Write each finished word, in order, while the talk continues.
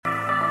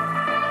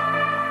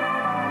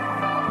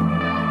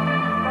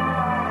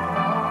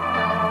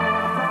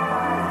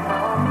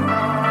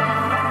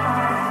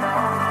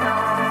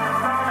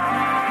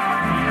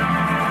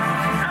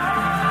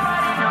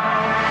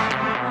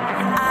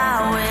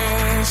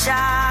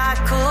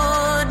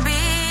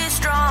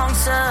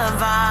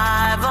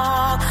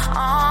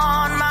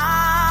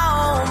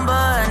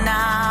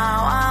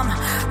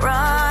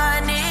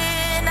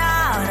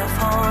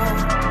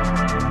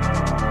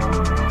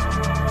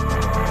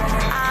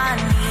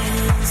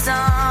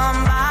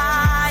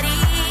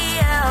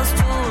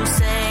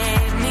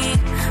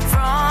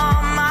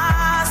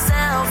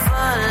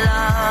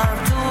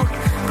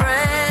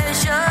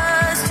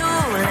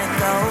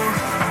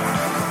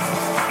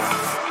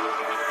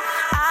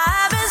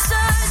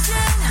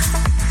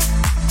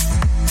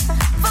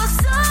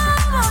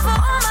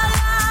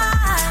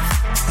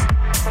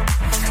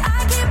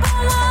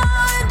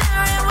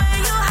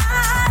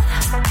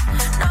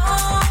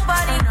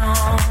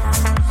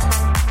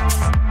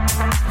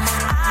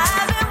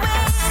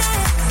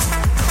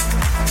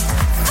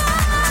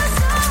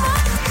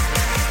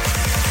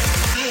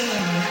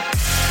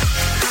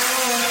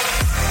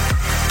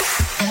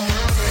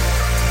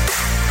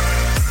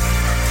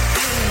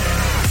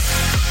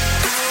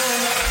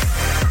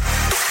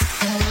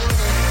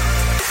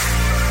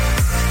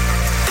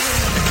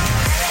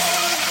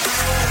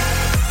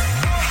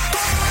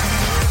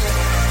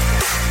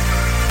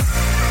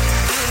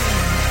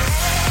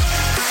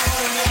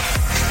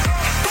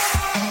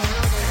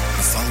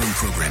following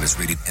program is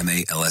rated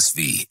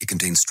MA-LSV. It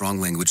contains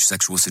strong language,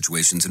 sexual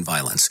situations, and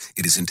violence.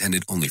 It is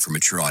intended only for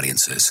mature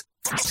audiences.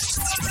 Finally,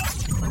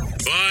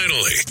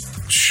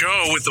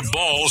 show with the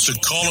balls to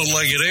call it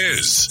like it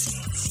is.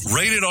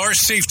 Rated R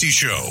Safety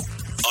Show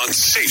on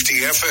Safety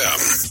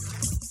FM.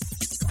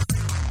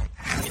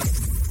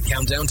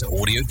 Countdown to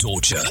audio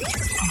torture.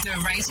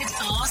 The Rated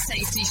R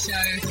Safety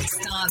Show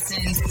starts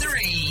in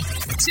 3,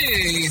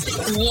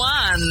 2,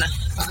 1.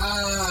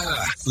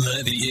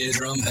 Let the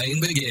eardrum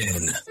pain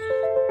begin.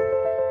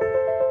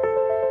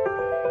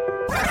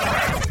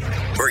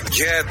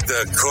 Forget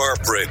the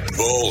corporate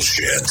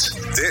bullshit.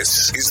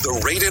 This is the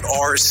Rated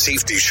R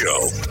Safety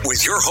Show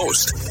with your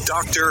host,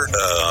 Dr.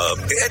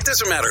 It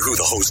doesn't matter who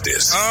the host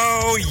is.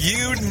 Oh,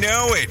 you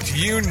know it.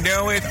 You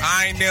know it.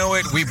 I know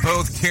it. We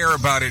both care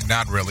about it.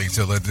 Not really.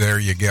 So there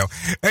you go.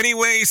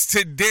 Anyways,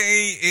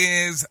 today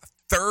is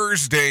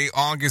Thursday,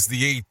 August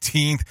the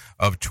 18th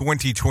of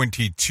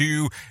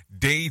 2022,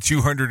 day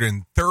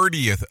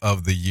 230th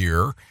of the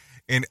year,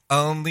 and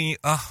only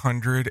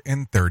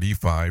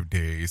 135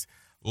 days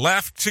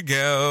left to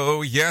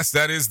go. Yes,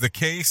 that is the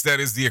case. That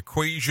is the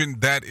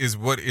equation. That is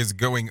what is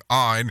going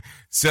on.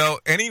 So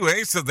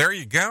anyway, so there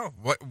you go.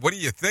 What do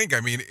you think?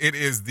 I mean, it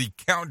is the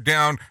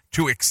countdown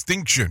to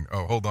extinction.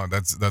 Oh, hold on.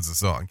 That's a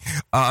song.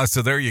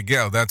 So there you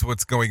go. That's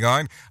what's going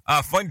on.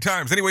 Fun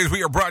times. Anyways,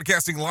 we are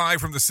broadcasting live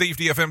from the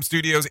Safety FM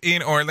studios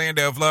in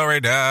Orlando,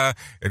 Florida,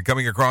 and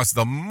coming across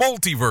the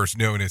multiverse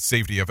known as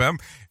Safety FM.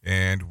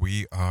 And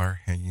we are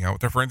hanging out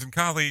with our friends and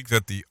colleagues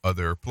at the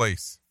other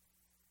place.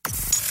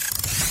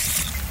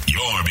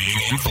 You're being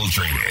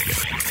infiltrated.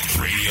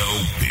 Radio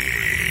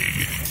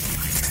Big.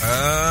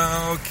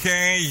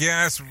 Okay,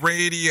 yes,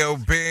 Radio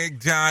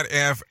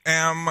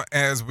Big.fm,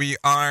 as we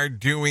are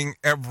doing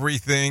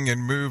everything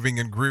and moving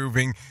and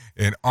grooving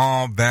and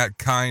all that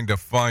kind of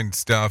fun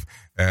stuff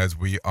as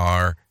we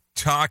are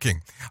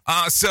talking.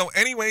 So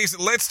anyways,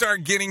 let's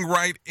start getting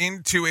right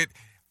into it.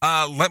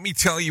 Let me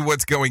tell you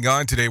what's going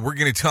on today. We're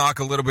going to talk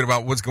a little bit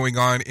about what's going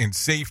on in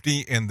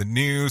safety and the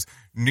news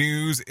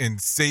and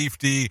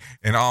safety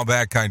and all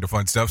that kind of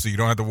fun stuff, so you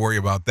don't have to worry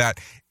about that.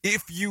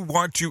 If you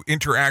want to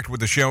interact with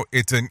the show,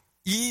 it's an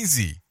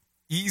easy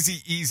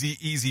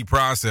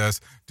process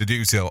to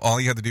do so. All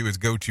you have to do is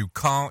go to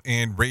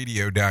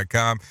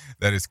callinradio.com.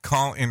 That is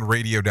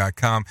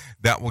callinradio.com.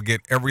 That will get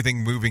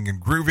everything moving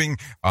and grooving,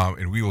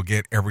 and we will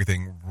get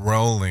everything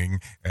rolling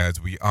as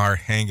we are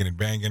hanging and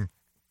banging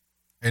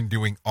and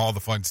doing all the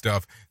fun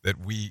stuff that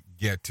we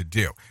get to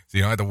do. So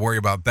you don't have to worry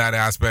about that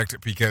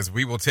aspect because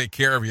we will take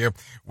care of you.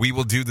 We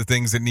will do the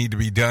things that need to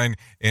be done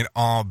and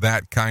all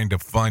that kind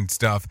of fun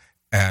stuff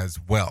as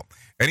well.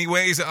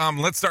 Anyways,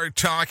 let's start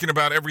talking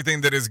about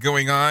everything that is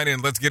going on,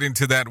 and let's get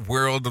into that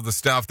world of the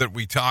stuff that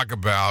we talk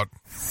about.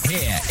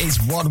 Here is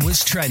what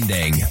was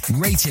trending.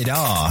 Rated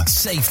R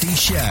Safety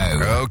Show.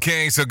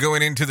 Okay, so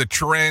going into the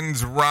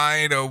trends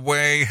right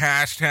away.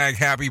 Hashtag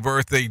Happy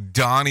Birthday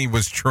Donnie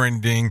was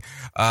trending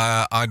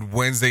on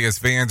Wednesday as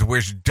fans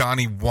wish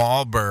Donnie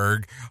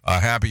Wahlberg a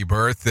happy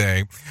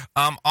birthday.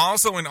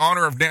 Also, in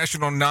honor of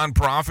National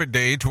Nonprofit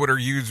Day, Twitter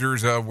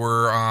users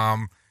were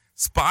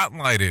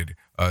spotlighted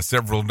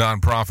several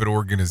nonprofit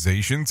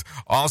organizations.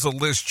 Also,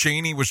 Liz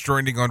Cheney was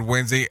trending on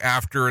Wednesday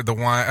after the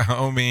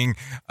Wyoming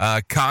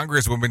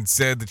congresswoman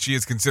said that she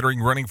is considering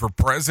running for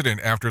president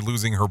after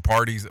losing her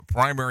party's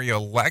primary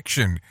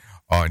election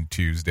on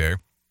Tuesday.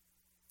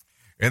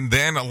 And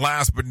then,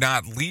 last but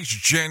not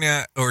least,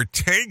 Jenna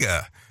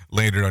Ortega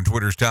landed on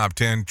Twitter's top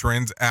 10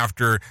 trends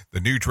after the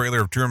new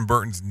trailer of Tim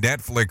Burton's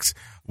Netflix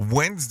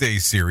Wednesday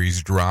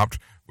series dropped.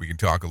 We can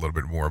talk a little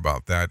bit more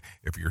about that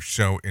if you're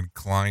so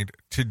inclined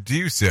to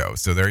do so.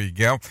 So there you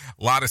go.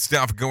 A lot of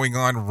stuff going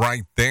on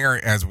right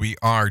there as we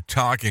are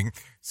talking.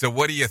 So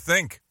what do you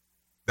think?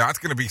 That's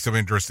going to be some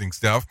interesting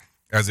stuff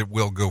as it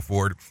will go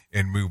forward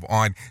and move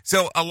on.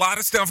 So a lot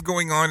of stuff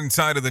going on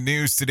inside of the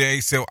news today.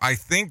 So I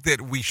think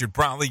that we should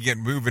probably get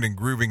moving and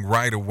grooving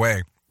right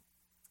away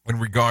in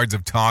regards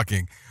of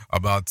talking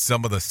about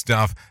some of the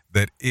stuff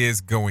that is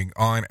going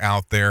on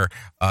out there,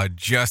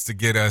 just to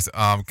get us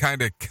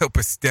kind of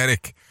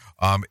copacetic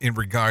in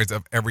regards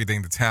of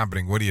everything that's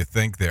happening. What do you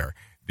think there?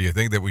 Do you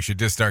think that we should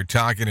just start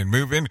talking and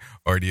moving,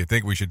 or do you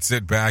think we should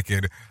sit back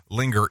and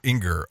linger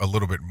a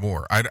little bit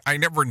more? I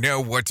never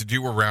know what to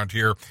do around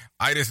here.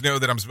 I just know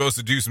that I'm supposed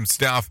to do some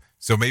stuff,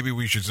 so maybe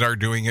we should start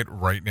doing it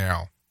right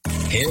now.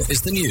 Here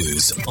is the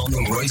news on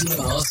the Rated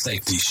R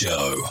Safety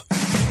Show.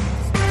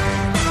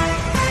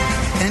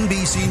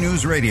 NBC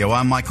News Radio,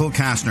 I'm Michael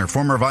Kastner.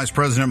 Former Vice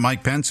President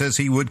Mike Pence says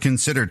he would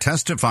consider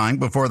testifying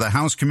before the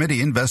House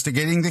committee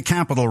investigating the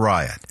Capitol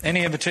riot.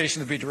 Any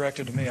invitation to be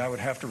directed to me, I would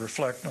have to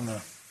reflect on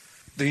the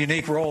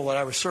unique role that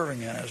I was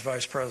serving in as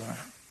Vice President.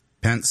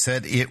 Pence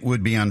said it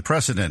would be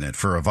unprecedented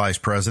for a vice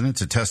president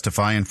to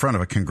testify in front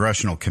of a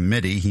congressional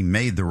committee. He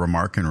made the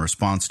remark in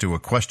response to a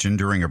question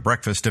during a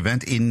breakfast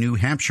event in New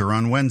Hampshire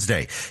on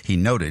Wednesday. He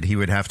noted he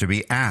would have to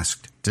be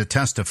asked to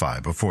testify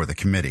before the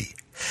committee.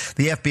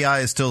 The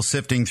FBI is still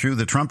sifting through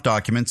the Trump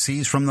documents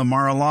seized from the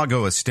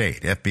Mar-a-Lago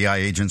estate. FBI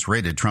agents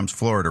raided Trump's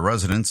Florida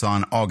residence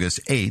on August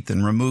 8th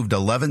and removed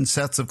 11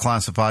 sets of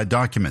classified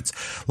documents.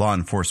 Law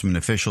enforcement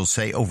officials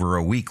say over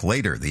a week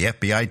later, the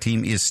FBI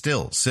team is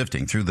still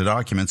sifting through the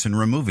documents and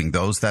removing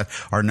those that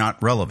are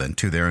not relevant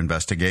to their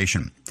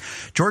investigation.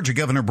 Georgia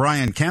Governor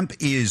Brian Kemp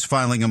is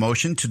filing a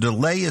motion to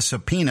delay a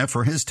subpoena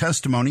for his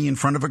testimony in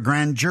front of a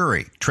grand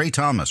jury. Trey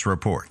Thomas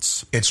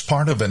reports. It's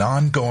part of an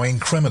ongoing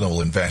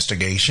criminal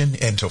investigation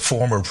into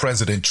former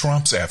President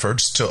Trump's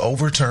efforts to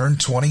overturn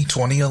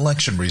 2020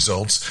 election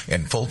results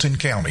in Fulton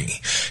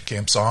County.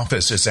 Kemp's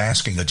office is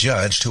asking a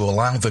judge to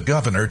allow the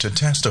governor to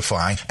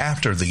testify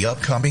after the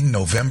upcoming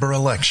November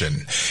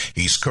election.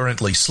 He's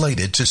currently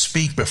slated to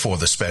speak before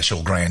the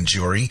special grand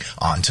jury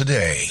on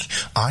today.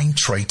 I'm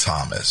Trey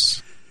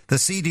Thomas. The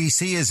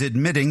CDC is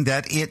admitting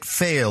that it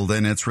failed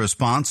in its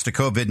response to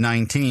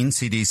COVID-19.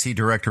 CDC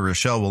Director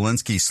Rochelle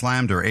Walensky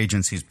slammed her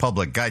agency's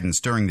public guidance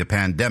during the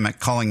pandemic,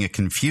 calling it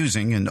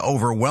confusing and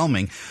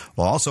overwhelming,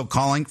 while also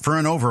calling for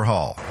an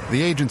overhaul.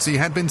 The agency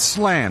had been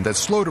slammed as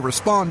slow to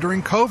respond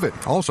during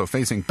COVID, also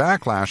facing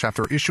backlash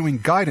after issuing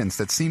guidance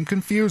that seemed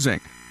confusing.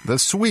 The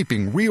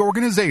sweeping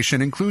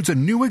reorganization includes a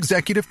new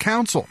executive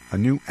council, a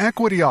new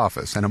equity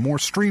office, and a more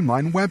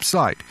streamlined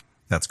website.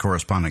 That's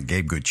correspondent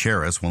Gabe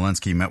Gutierrez.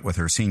 Walensky met with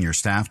her senior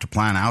staff to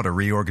plan out a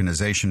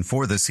reorganization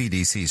for the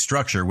CDC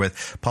structure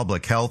with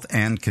public health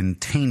and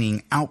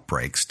containing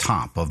outbreaks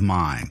top of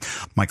mind.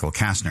 Michael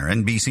Kastner,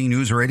 NBC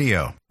News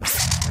Radio.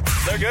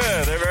 They're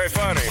good. They're very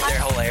funny. They're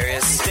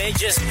hilarious. They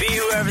just be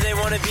whoever they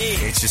want to be.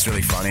 It's just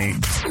really funny.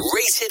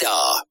 Rated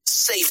R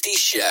Safety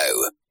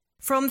Show.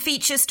 From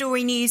Feature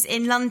Story News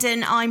in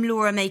London, I'm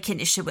Laura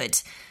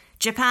Macon-Isherwood.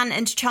 Japan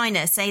and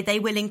China say they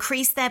will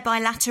increase their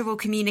bilateral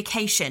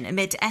communication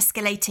amid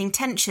escalating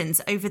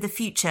tensions over the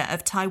future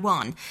of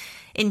Taiwan.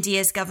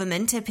 India's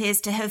government appears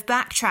to have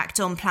backtracked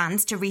on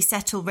plans to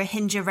resettle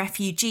Rohingya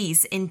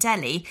refugees in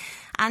Delhi,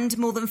 and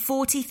more than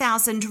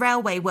 40,000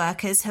 railway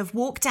workers have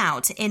walked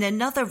out in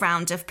another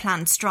round of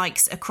planned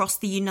strikes across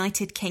the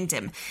United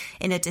Kingdom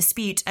in a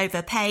dispute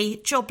over pay,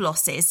 job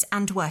losses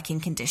and working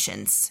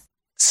conditions.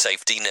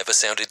 Safety never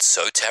sounded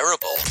so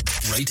terrible.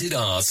 Rated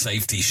R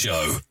Safety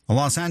Show. A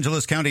Los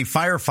Angeles County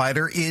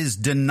firefighter is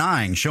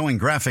denying showing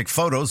graphic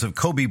photos of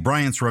Kobe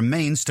Bryant's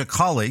remains to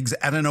colleagues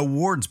at an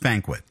awards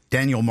banquet.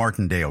 Daniel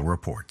Martindale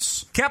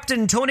reports.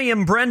 Captain Tony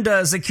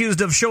Imbrenda is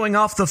accused of showing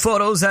off the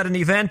photos at an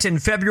event in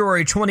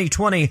February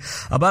 2020,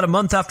 about a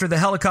month after the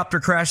helicopter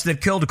crash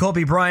that killed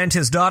Kobe Bryant,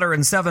 his daughter,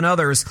 and 7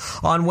 others.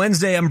 On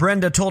Wednesday,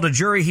 Imbrenda told a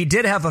jury he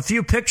did have a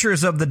few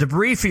pictures of the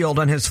debris field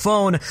on his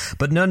phone,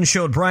 but none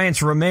showed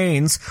Bryant's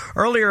remains.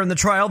 Earlier in the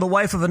trial, the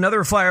wife of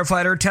another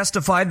firefighter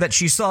testified that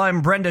she saw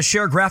Imbrenda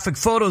share graphic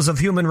photos of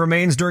human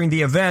remains during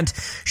the event.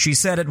 She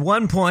said at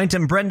one point,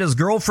 Imbrenda's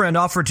girlfriend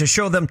offered to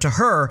show them to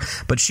her,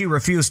 but she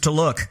refused to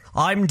look.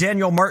 I'm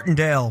Daniel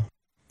Martindale.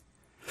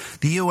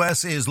 The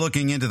U.S. is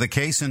looking into the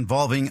case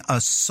involving a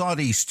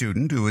Saudi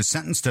student who was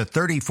sentenced to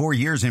 34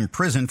 years in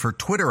prison for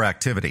Twitter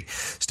activity.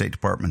 State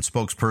Department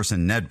spokesperson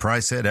Ned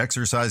Price said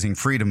exercising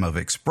freedom of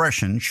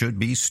expression should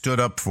be stood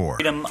up for.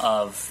 Freedom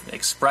of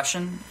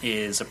expression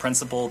is a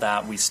principle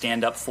that we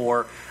stand up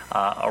for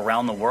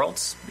around the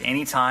world.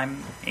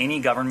 Anytime,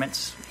 any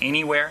government,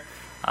 anywhere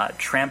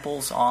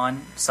tramples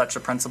on such a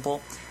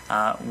principle,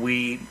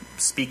 we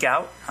speak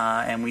out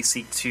and we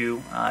seek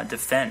to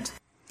defend.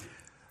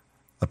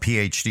 A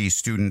PhD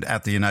student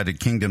at the United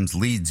Kingdom's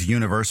Leeds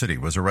University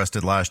was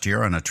arrested last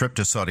year on a trip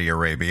to Saudi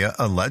Arabia,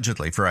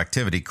 allegedly for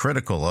activity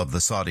critical of the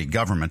Saudi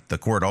government. The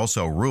court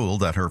also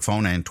ruled that her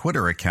phone and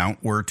Twitter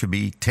account were to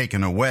be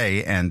taken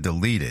away and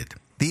deleted.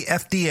 The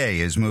FDA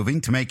is moving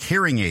to make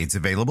hearing aids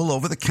available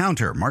over the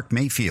counter. Mark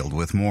Mayfield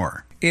with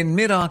more. In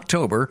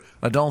mid-October,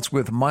 adults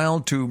with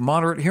mild to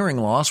moderate hearing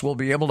loss will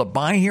be able to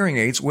buy hearing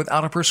aids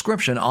without a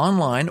prescription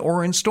online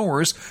or in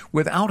stores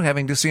without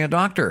having to see a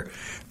doctor.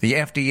 The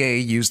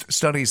FDA used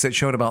studies that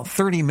showed about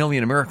 30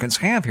 million Americans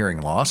have hearing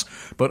loss,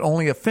 but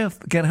only a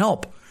fifth can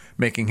help.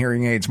 Making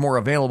hearing aids more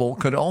available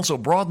could also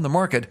broaden the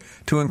market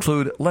to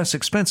include less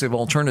expensive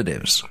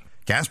alternatives.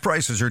 Gas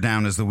prices are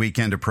down as the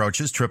weekend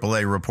approaches.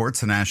 AAA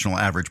reports the national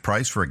average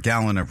price for a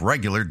gallon of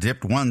regular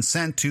dipped 1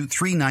 cent to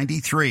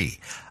 $3.93.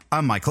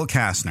 I'm Michael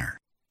Kastner.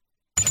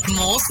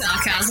 More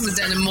sarcasm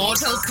than a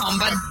Mortal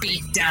Kombat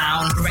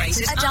beatdown.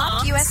 Rated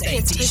Adopt R US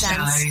Kids Safety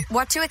presents Show.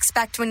 What to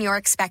Expect When You're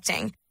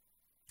Expecting.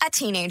 A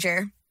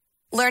teenager.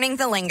 Learning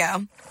the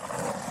lingo.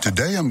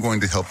 Today I'm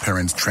going to help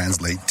parents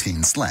translate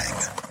teen slang.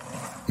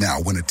 Now,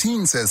 when a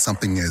teen says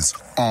something is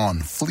on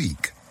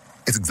fleek,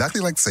 it's exactly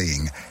like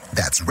saying,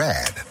 that's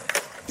rad.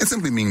 It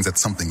simply means that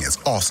something is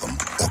awesome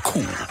or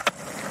cool.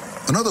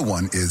 Another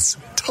one is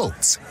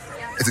totes.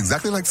 It's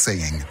exactly like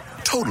saying,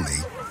 totally,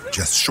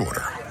 just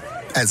shorter.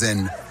 As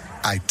in,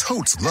 I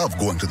totes love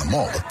going to the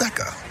mall with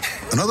Becca.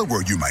 Another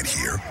word you might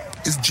hear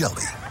is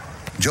jelly.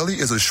 Jelly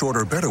is a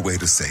shorter, better way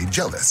to say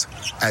jealous.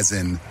 As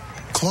in,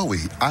 Chloe,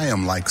 I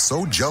am like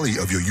so jelly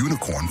of your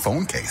unicorn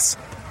phone case.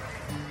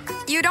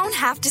 You don't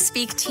have to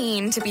speak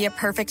teen to be a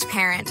perfect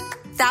parent.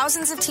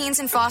 thousands of teens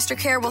in foster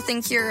care will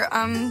think you're,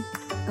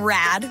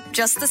 rad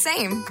just the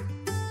same.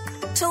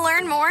 To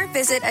learn more,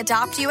 visit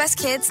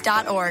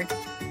adoptuskids.org.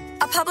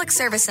 A public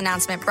service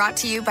announcement brought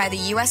to you by the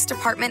U.S.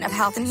 Department of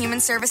Health and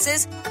Human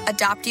Services,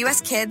 Adopt U.S.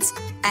 Kids,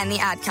 and the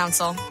Ad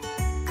Council.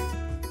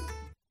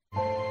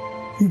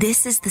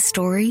 This is the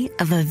story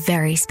of a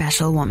very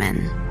special woman.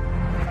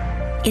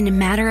 In a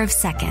matter of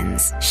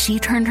seconds, she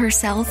turned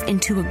herself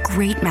into a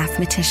great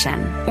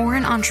mathematician or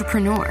an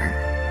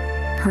entrepreneur.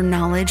 Her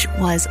knowledge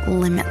was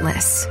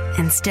limitless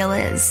and still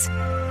is.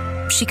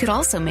 She could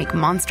also make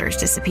monsters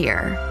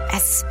disappear,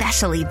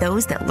 especially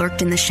those that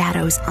lurked in the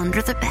shadows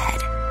under the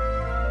bed.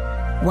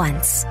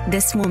 Once,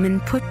 this woman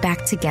put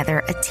back together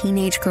a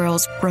teenage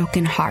girl's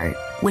broken heart,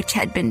 which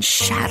had been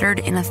shattered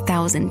in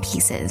 1,000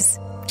 pieces,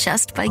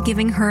 just by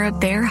giving her a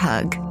bear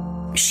hug.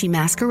 She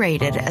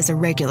masqueraded as a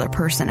regular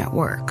person at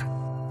work,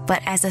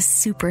 but as a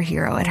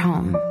superhero at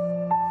home.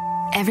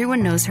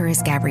 Everyone knows her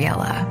as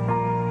Gabriella.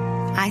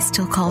 I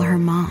still call her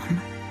Mom.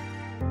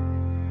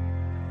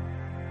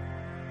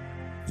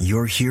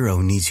 Your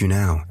hero needs you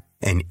now,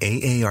 and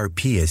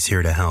AARP is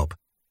here to help.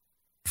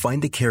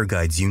 Find the care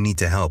guides you need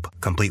to help,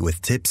 complete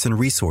with tips and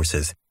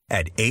resources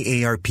at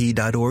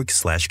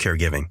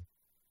aarp.org/caregiving.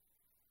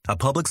 A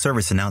public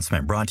service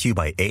announcement brought to you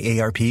by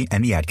AARP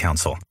and the Ad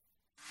Council.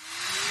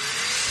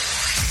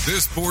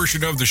 This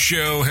portion of the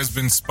show has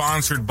been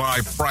sponsored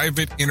by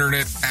Private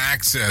Internet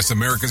Access,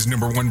 America's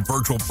 #1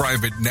 virtual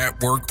private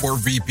network, or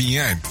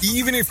VPN.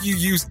 Even if you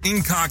use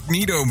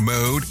incognito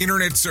mode,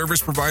 internet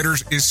service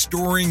providers is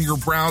storing your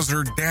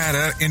browser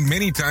data and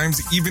many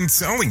times even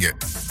selling it.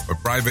 But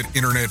Private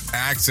Internet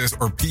Access,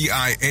 or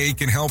PIA,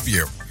 can help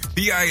you.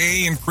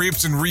 PIA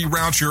encrypts and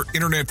reroutes your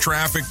internet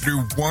traffic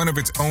through one of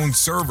its own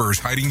servers,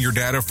 hiding your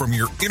data from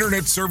your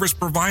internet service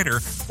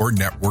provider or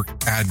network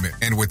admin.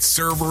 And with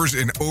servers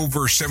in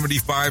over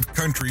 75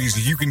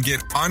 countries, you can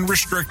get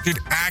unrestricted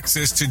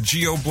access to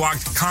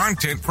geo-blocked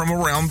content from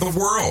around the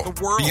world.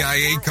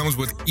 PIA comes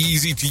with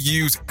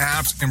easy-to-use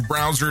apps and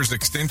browsers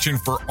extension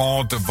for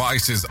all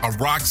devices, a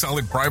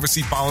rock-solid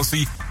privacy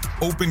policy,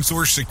 open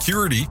source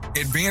security,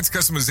 advanced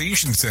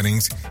customization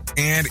settings,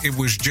 and it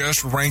was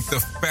just ranked the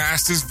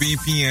fastest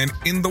VPN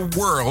in the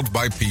world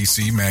by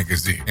PC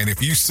Magazine. And if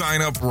you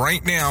sign up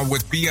right now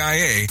with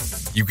PIA,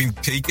 you can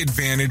take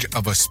advantage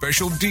of a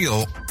special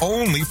deal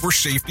only for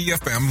Safety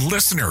FM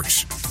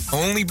listeners.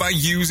 Only by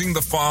using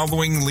the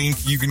following link,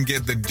 you can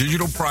get the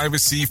digital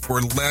privacy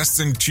for less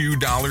than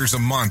 $2 a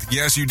month.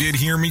 Yes, you did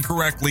hear me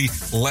correctly.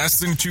 Less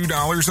than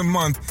 $2 a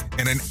month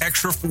and an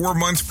extra 4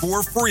 months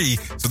for free.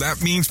 So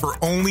that means for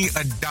only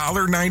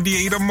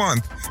 $1.98 a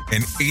month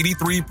and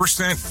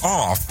 83%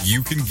 off,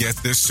 you can get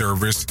this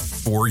service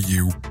for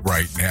you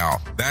right now.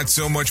 That's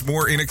so much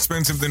more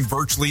inexpensive than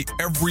virtually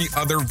every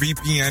other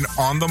VPN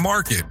on the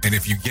market. And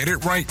if you get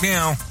it right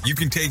now, you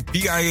can take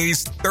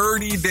PIA's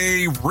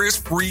 30-day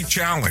risk-free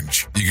challenge.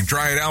 You can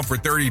try it out for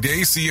 30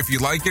 days, see if you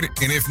like it,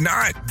 and if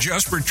not,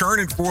 just return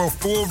it for a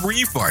full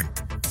refund.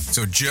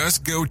 So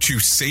just go to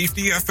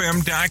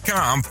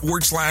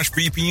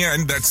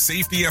safetyfm.com/VPN. That's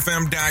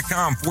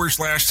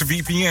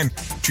safetyfm.com/VPN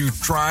to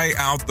try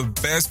out the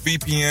best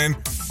VPN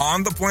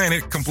on the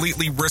planet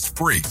completely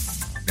risk-free.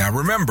 Now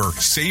remember,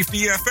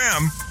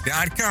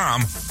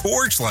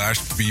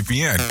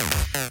 safetyfm.com/VPN.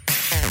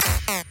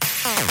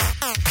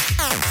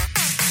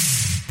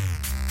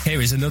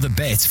 Here is another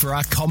bit for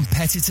our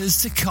competitors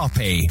to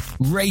copy.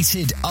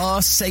 Rated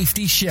R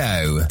Safety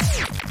Show.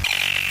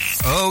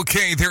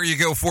 Okay, there you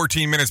go.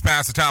 14 minutes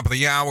past the top of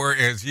the hour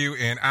as you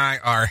and I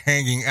are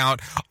hanging out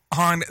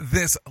on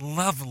this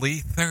lovely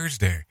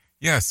Thursday.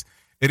 Yes,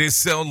 it is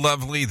so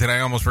lovely that I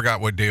almost forgot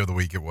what day of the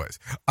week it was.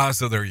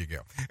 So there you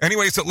go.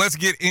 Anyway, so let's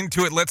get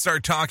into it. Let's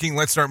start talking.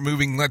 Let's start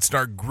moving. Let's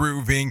start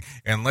grooving.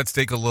 And let's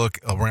take a look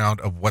around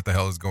of what the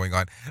hell is going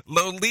on.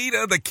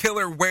 Lolita, the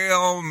killer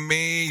whale,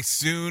 may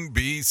soon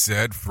be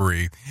set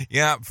free.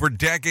 Yeah, for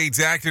decades,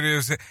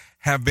 activists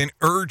have been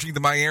urging the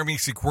Miami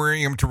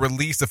Seaquarium to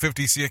release the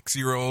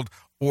 56-year-old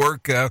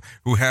orca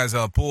who has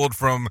pulled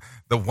from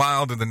the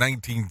wild in the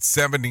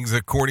 1970s,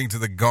 according to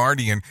The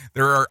Guardian.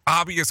 There are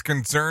obvious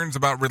concerns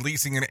about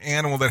releasing an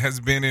animal that has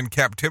been in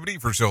captivity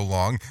for so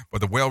long,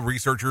 but the whale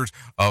researchers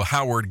of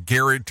Howard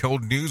Garrett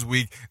told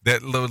Newsweek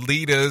that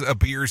Lolita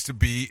appears to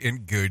be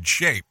in good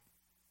shape.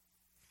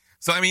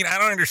 So, I mean, I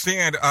don't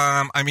understand.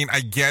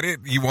 I get it.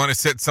 You want to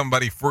set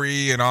somebody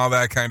free and all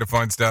that kind of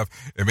fun stuff.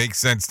 It makes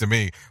sense to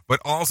me. But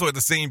also at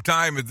the same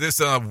time, this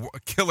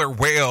killer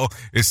whale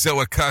is so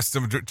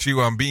accustomed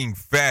to being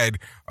fed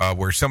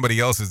where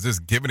somebody else is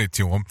just giving it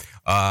to him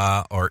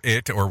or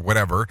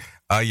whatever.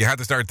 You have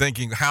to start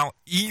thinking, how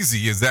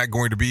easy is that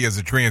going to be as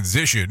a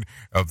transition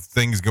of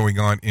things going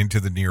on into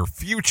the near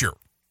future?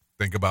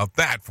 Think about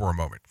that for a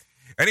moment.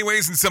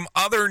 Anyways, in some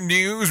other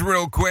news,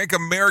 real quick,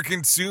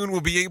 Americans soon will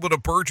be able to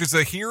purchase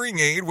a hearing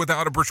aid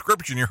without a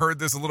prescription. You heard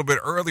this a little bit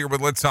earlier, but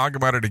let's talk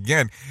about it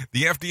again.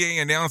 The FDA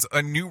announced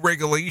a new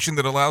regulation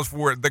that allows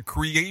for the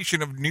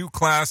creation of new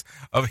class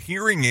of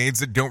hearing aids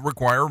that don't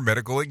require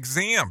medical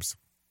exams.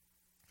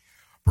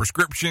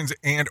 prescriptions,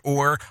 and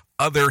or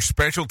other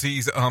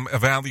specialties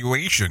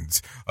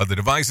evaluations. The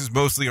devices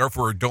mostly are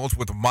for adults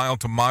with mild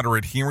to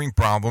moderate hearing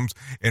problems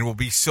and will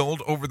be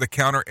sold over the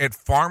counter at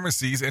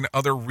pharmacies and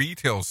other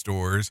retail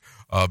stores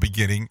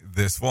beginning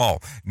this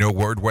fall. No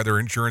word whether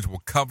insurance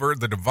will cover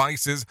the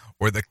devices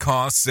or the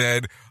cost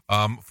said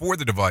for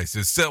the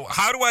devices. So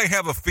how do I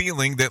have a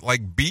feeling that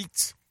like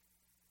Beats,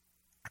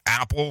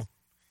 Apple,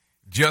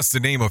 just to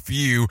name a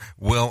few,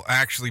 will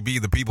actually be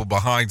the people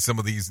behind some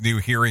of these new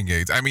hearing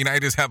aids? I mean, I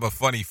just have a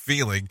funny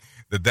feeling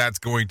that that's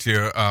going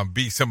to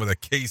be some of the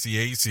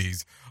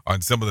KCACs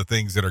on some of the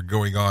things that are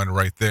going on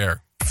right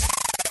there.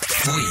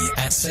 We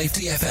at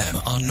Safety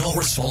FM are not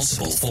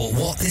responsible for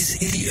what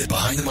this idiot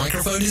behind the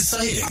microphone is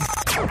saying.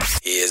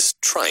 He is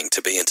trying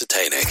to be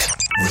entertaining.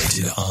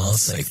 Rated R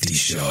Safety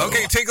Show.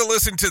 Okay, take a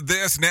listen to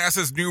this.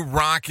 NASA's new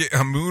rocket,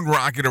 a moon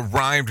rocket,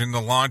 arrived in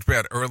the launch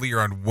pad earlier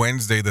on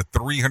Wednesday. The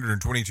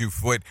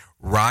 322-foot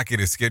rocket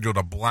is scheduled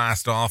to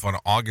blast off on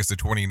August the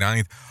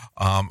 29th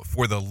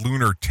for the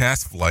lunar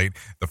test flight.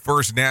 The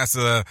first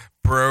NASA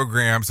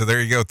program. So there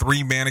you go.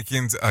 3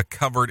 mannequins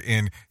covered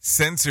in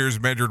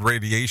sensors, measured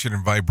radiation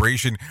and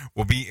vibration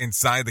will be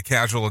inside the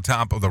capsule on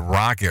top of the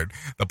rocket.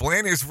 The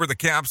plan is for the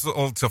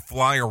capsule to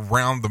fly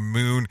around the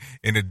moon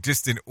in a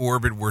distant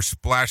orbit. We're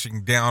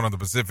splashing down on the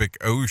Pacific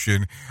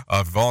Ocean.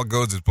 If all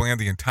goes as planned,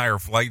 the entire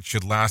flight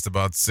should last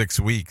about 6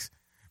 weeks.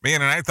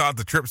 Man, and I thought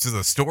the trips to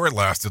the store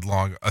lasted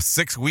long. A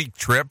 6-week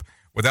trip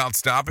without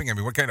stopping? I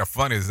mean, what kind of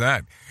fun is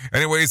that?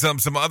 Anyways,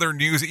 some other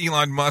news.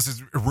 Elon Musk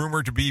is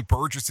rumored to be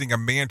purchasing a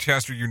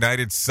Manchester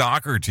United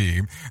soccer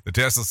team. The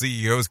Tesla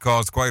CEO has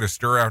caused quite a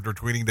stir after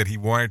tweeting that he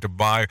wanted to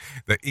buy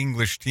the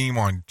English team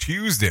on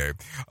Tuesday.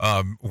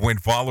 When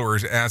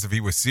followers asked if he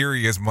was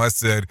serious, Musk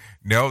said,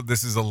 "No,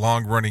 this is a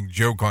long-running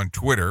joke on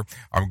Twitter.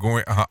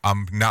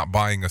 I'm not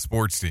buying a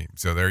sports team."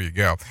 So there you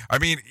go. I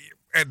mean,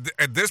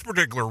 at this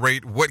particular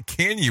rate, what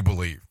can you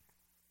believe?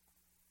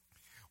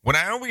 When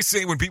I always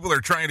say when people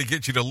are trying to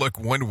get you to look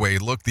one way,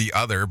 look the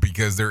other,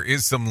 because there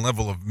is some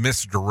level of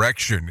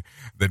misdirection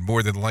that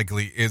more than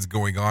likely is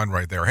going on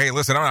right there. Hey,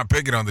 listen, I'm not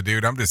picking on the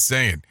dude. I'm just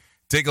saying,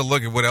 take a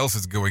look at what else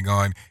is going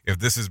on. If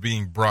this is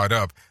being brought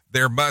up,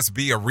 there must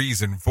be a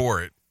reason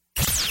for it.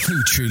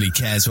 Who truly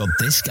cares what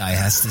this guy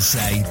has to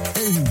say?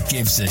 Who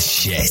gives a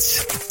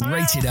shit?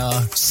 Rated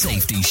R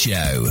Safety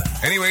Show.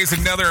 Anyways,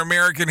 another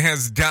American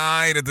has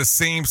died at the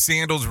same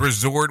Sandals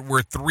resort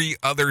where 3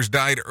 others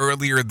died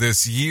earlier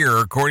this year.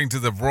 According to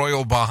the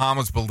Royal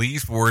Bahamas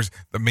Police Force,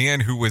 the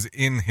man who was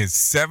in his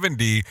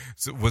 70s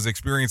was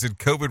experiencing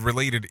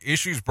COVID-related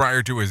issues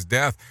prior to his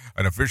death.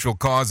 An official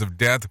cause of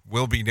death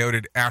will be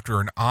noted after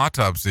an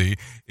autopsy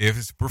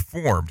is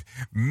performed.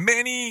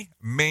 Many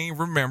may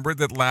remember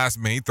that last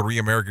May, 3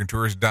 American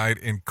tourists died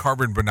in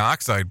carbon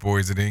monoxide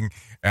poisoning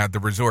at the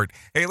resort.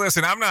 Hey,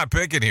 listen, I'm not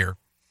picking here,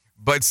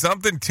 but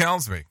something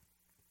tells me,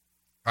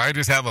 I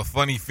just have a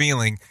funny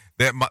feeling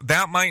that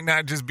that might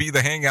not just be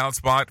the hangout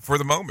spot for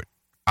the moment.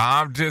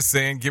 I'm just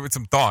saying, give it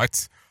some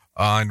thoughts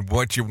on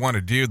what you want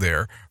to do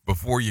there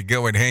before you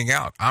go and hang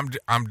out. I'm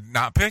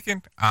not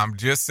picking. I'm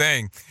just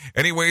saying.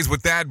 Anyways,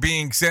 with that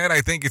being said,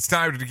 I think it's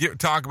time to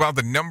talk about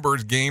the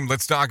numbers game.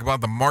 Let's talk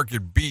about the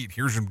market beat.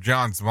 Here's from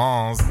John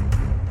Smalls.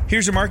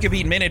 Here's your Market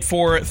Beat Minute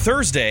for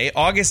Thursday,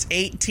 August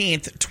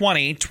 18th,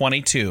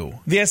 2022.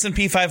 The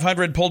S&P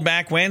 500 pulled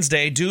back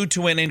Wednesday due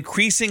to an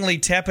increasingly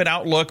tepid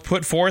outlook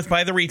put forth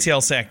by the retail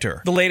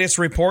sector. The latest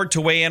report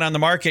to weigh in on the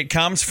market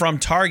comes from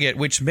Target,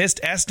 which missed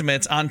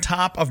estimates on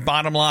top of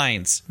bottom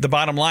lines. The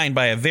bottom line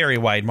by a very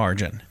wide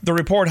margin. The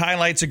report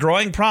highlights a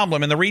growing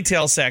problem in the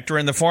retail sector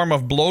in the form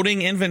of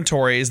bloating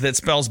inventories that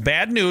spells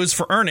bad news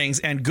for earnings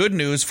and good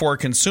news for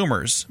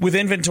consumers. With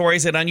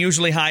inventories at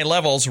unusually high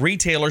levels,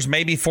 retailers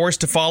may be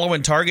forced to follow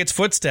in Target's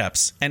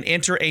footsteps and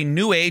enter a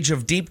new age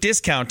of deep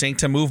discounting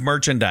to move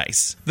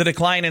merchandise. The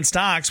decline in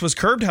stocks was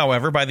curbed,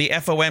 however, by the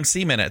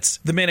FOMC minutes.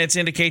 The minutes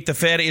indicate the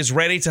Fed is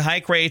ready to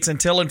hike rates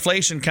until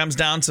inflation comes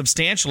down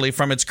substantially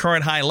from its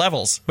current high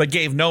levels, but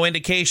gave no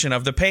indication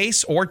of the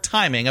pace or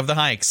timing of the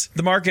hikes.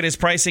 The market is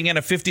pricing in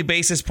a 50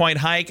 basis point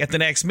hike at the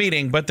next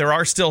meeting, but there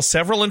are still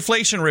several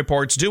inflation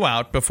reports due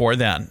out before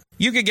then.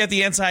 You can get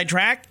the inside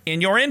track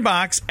in your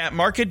inbox at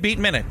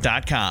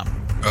marketbeatminute.com.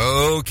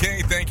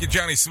 Okay, thank you,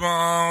 Johnny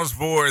Smalls,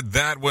 for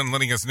that one,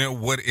 letting us know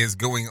what is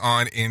going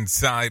on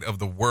inside of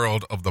the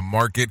world of the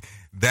market.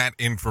 That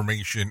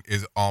information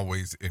is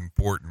always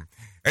important.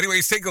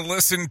 Anyways, take a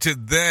listen to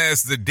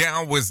this. The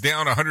Dow was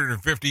down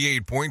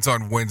 158 points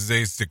on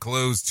Wednesdays to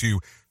close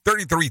to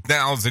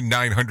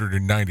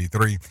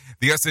 33,993.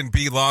 The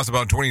S&P lost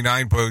about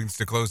 29 points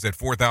to close at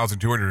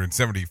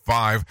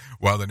 4,275,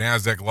 while the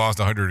Nasdaq lost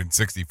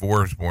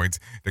 164 points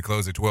to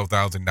close at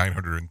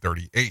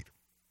 12,938.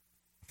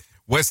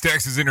 West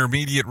Texas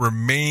Intermediate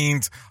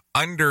remains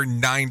under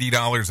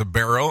 $90 a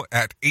barrel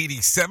at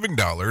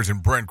 $87,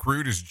 and Brent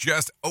crude is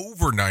just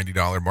over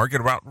 $90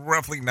 market, about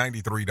roughly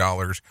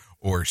 $93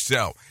 or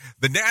so.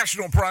 The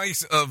national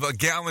price of a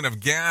gallon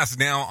of gas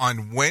now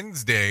on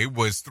Wednesday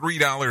was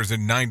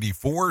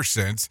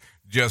 $3.94,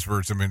 just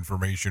for some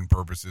information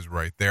purposes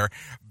right there.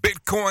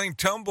 Bitcoin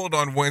tumbled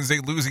on Wednesday,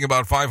 losing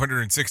about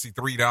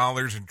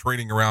 $563 and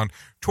trading around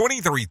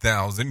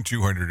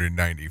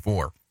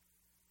 $23,294.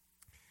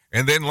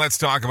 And then let's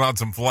talk about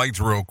some flights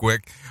real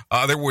quick.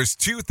 There was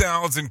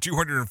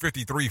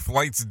 2,253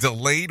 flights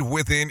delayed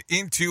within,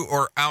 into,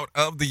 or out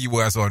of the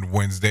U.S. on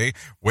Wednesday,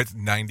 with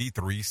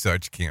 93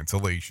 such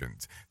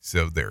cancellations.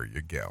 So there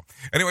you go.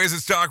 Anyways,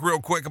 let's talk real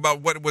quick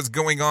about what was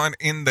going on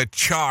in the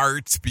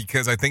charts,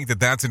 because I think that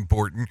that's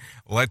important.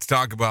 Let's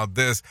talk about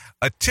this.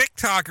 A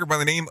TikToker by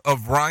the name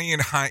of Ryan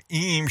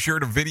Haim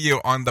shared a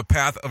video on the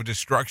path of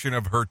destruction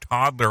of her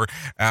toddler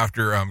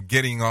after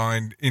getting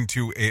on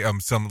into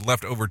some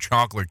leftover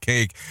chocolate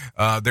cake.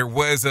 There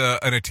was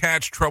an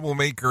attached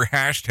troublemaker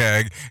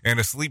hashtag and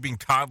a sleeping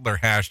toddler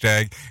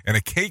hashtag and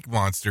a cake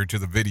monster to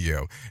the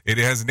video. It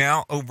has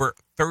now over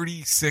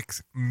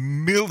 36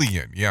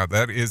 million. Yeah,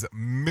 that is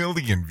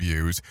million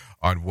views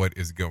on what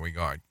is going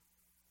on.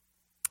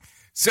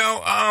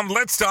 So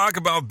let's talk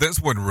about this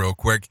one real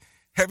quick.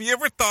 Have you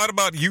ever thought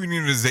about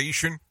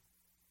unionization?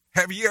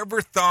 Have you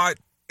ever thought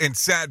and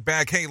sat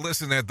back, hey,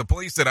 listen, at the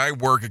place that I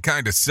work, it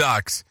kind of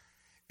sucks,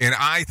 and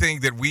I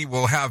think that we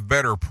will have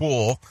better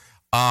pull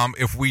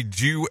if we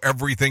do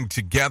everything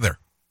together.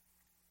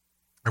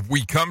 If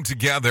we come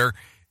together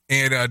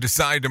and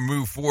decide to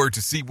move forward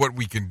to see what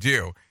we can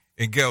do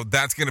and go,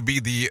 that's going to be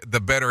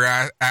the better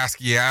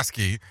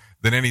ASCII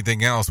than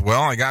anything else.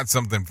 Well, I got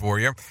something for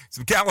you.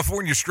 Some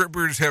California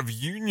strippers have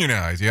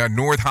unionized. Yeah,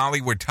 North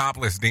Hollywood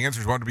topless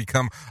dancers want to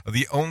become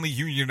the only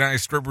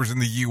unionized strippers in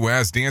the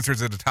U.S.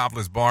 Dancers at a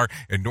topless bar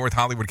in North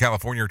Hollywood,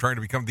 California are trying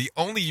to become the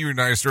only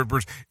unionized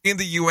strippers in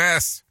the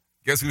U.S.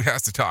 Guess who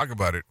has to talk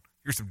about it?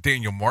 Here's some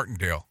Daniel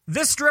Martindale.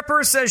 This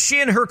stripper says she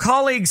and her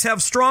colleagues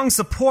have strong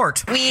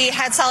support. We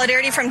had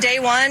solidarity from day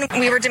one.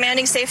 We were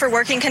demanding safer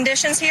working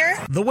conditions here.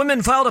 The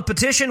women filed a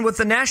petition with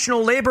the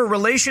National Labor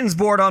Relations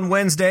Board on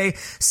Wednesday,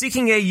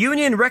 seeking a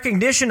union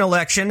recognition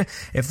election.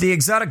 If the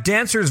exotic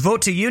dancers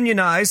vote to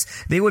unionize,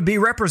 they would be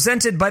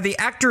represented by the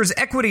Actors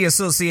Equity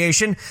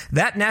Association.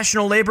 That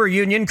national labor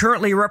union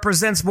currently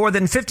represents more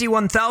than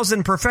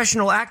 51,000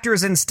 professional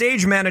actors and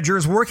stage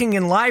managers working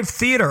in live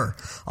theater.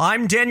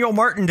 I'm Daniel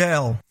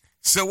Martindale.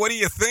 So what do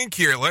you think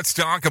here? Let's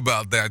talk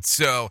about that.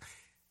 So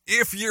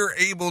if you're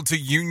able to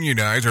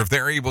unionize, or if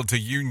they're able to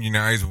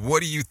unionize,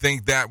 what do you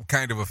think that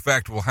kind of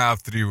effect will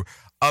have to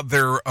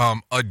other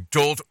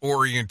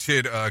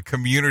adult-oriented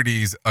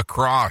communities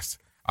across?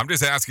 I'm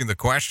just asking the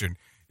question.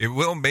 It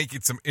will make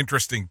it some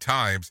interesting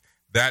times.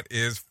 That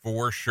is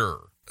for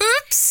sure.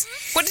 Oops!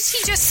 What did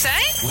he just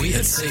say? We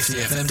at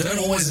Safety FM don't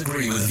always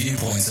agree with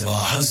viewpoints of our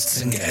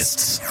hosts and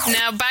guests.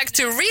 Now back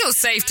to real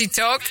safety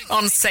talk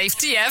on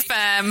Safety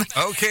FM.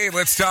 Okay,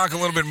 let's talk a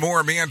little bit more.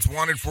 A man's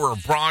wanted for a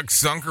Bronx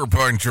sucker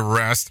punch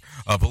arrest.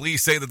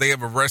 Police say that they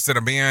have arrested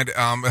a man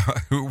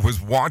who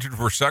was wanted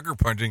for sucker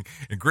punching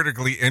and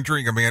critically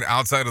injuring a man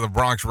outside of the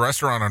Bronx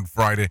restaurant on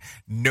Friday.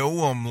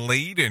 Noam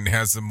Layden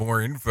has some more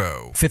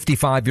info.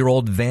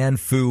 55-year-old Van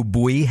Phu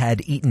Bui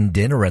had eaten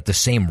dinner at the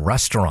same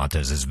restaurant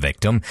as his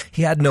victim.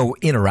 He had no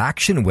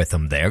interaction with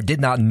him there,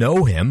 did not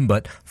know him,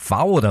 but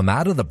followed him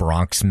out of the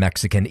Bronx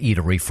Mexican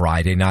eatery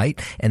Friday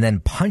night and then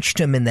punched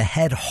him in the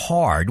head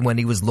hard when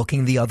he was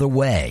looking the other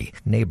way.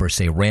 Neighbors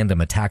say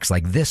random attacks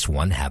like this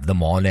one have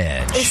them on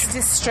edge. It's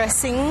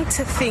distressing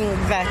to think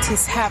that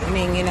is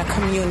happening in a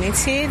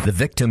community. The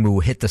victim, who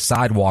hit the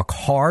sidewalk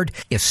hard,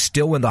 is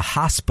still in the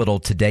hospital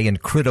today in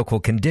critical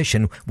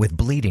condition with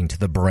bleeding to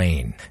the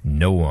brain.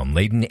 Noam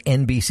Layden,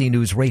 NBC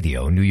News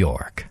Radio, New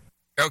York.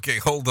 Okay,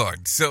 hold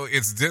on. So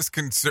it's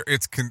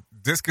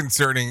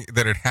disconcerting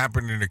that it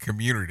happened in a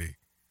community.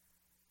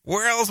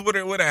 Where else would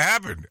it have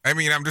happened? I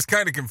mean, I'm just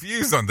kind of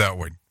confused on that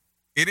one.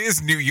 It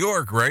is New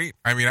York, right?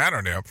 I mean, I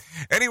don't know.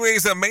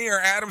 Anyways, Mayor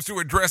Adams to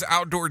address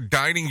outdoor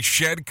dining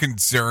shed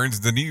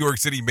concerns. The New York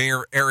City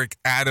Mayor Eric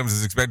Adams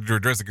is expected to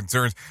address the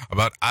concerns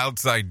about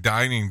outside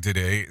dining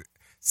today.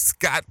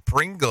 Scott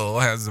Pringle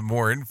has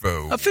more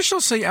info.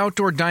 Officials say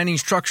outdoor dining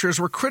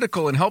structures were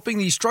critical in helping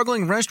the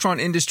struggling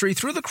restaurant industry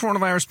through the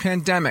coronavirus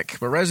pandemic,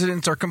 but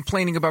residents are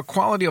complaining about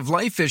quality of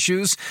life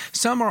issues.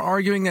 Some are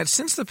arguing that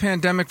since the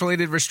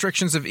pandemic-related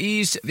restrictions have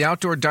eased, the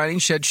outdoor dining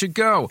shed should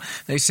go.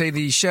 They say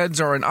the sheds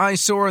are an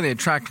eyesore, they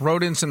attract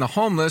rodents and the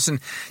homeless, and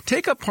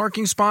take up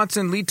parking spots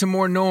and lead to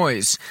more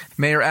noise.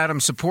 Mayor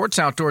Adams supports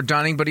outdoor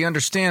dining, but he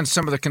understands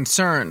some of the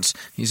concerns.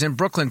 He's in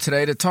Brooklyn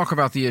today to talk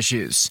about the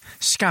issues.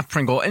 Scott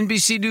Pringle,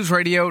 NBC News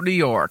Radio, New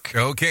York.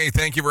 Okay,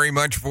 thank you very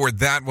much for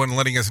that one,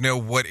 letting us know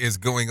what is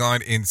going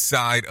on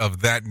inside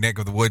of that neck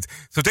of the woods.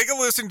 So take a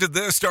listen to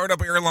this.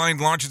 Startup airline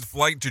launches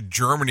flight to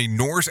Germany.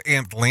 Norse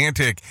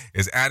Atlantic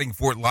is adding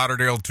Fort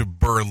Lauderdale to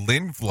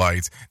Berlin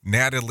flights.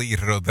 Natalie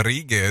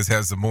Rodriguez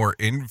has some more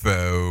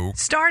info.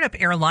 Startup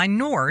airline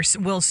Norse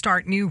will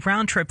start new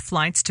round-trip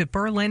flights to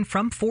Berlin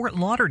from Fort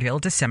Lauderdale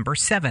December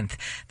 7th.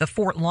 The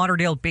Fort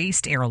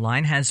Lauderdale-based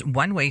airline has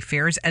one-way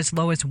fares as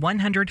low as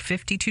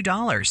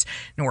 $152.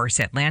 Norse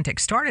Atlantic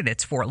started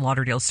its Fort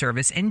Lauderdale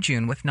service in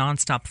June with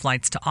nonstop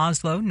flights to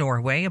Oslo,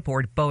 Norway,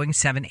 aboard Boeing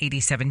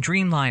 787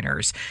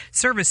 Dreamliners.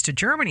 Service to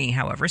Germany,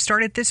 however,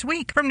 started this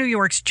week from New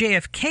York's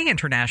JFK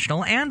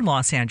International and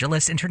Los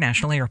Angeles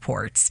International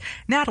airports.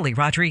 Natalie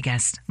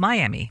Rodriguez,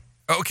 Miami.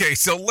 Okay,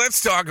 so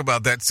let's talk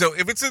about that. So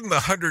if it's in the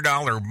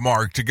 $100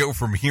 mark to go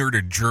from here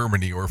to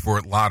Germany or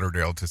Fort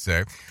Lauderdale to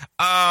say,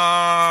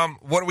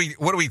 what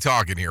are we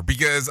talking here?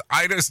 Because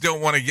I just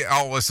don't want to get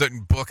all of a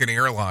sudden book an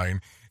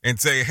airline and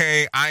say,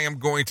 hey, I am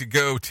going to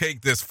go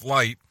take this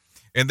flight,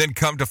 and then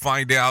come to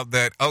find out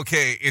that,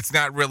 okay, it's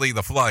not really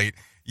the flight.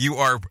 You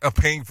are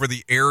paying for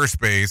the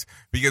airspace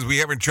because we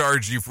haven't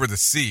charged you for the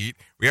seat.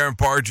 We haven't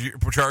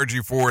charged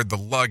you for the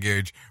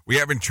luggage. We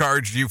haven't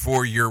charged you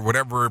for your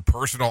whatever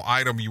personal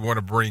item you want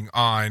to bring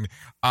on.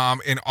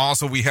 And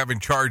also, we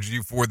haven't charged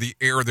you for the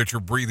air that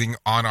you're breathing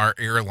on our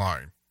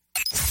airline.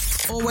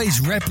 Always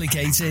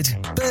replicated,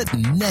 but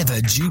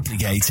never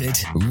duplicated.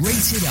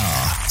 Rated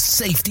R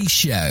Safety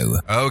Show.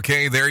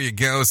 Okay, there you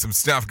go. Some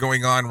stuff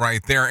going on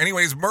right there.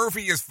 Anyways,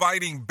 Murphy is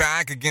fighting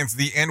back against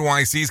the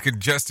NYC's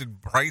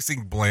congested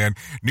pricing plan.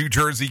 New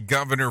Jersey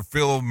Governor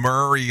Phil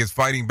Murray is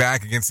fighting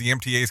back against the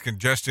MTA's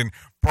congestion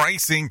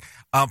pricing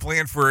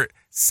plan for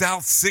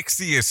South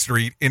 60th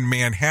Street in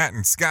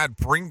Manhattan. Scott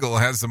Pringle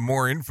has some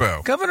more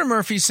info. Governor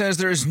Murphy says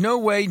there is no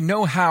way,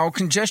 no how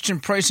congestion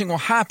pricing will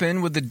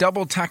happen with the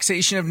double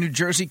taxation of New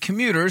Jersey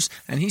commuters,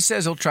 and he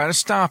says he'll try to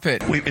stop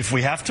it. If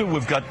we have to,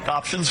 we've got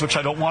options which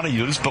I don't want to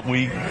use, but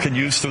we can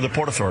use through the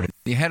Port Authority.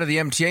 The head of the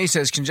MTA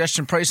says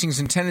congestion pricing is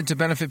intended to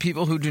benefit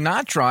people who do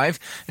not drive.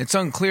 It's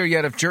unclear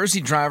yet if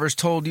Jersey drivers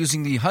tolled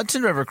using the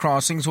Hudson River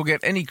crossings will get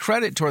any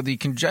credit toward the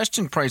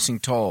congestion pricing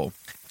toll.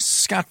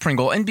 Scott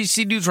Pringle,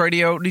 NBC News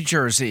Radio, New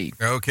Jersey.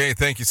 Okay,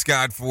 thank you,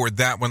 Scott, for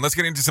that one. Let's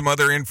get into some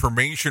other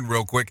information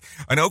real quick.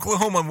 An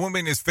Oklahoma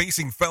woman is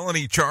facing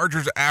felony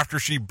charges after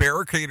she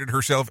barricaded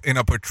herself in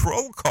a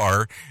patrol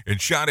car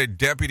and shot at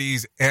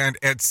deputies and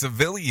at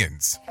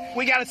civilians.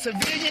 We got a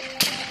civilian.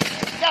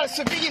 Got a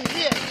civilian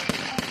hit.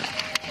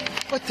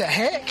 What the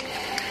heck?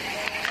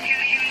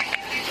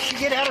 She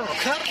get out of her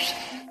cuffs?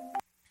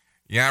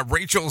 Yeah,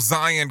 Rachel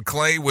Zion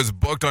Clay was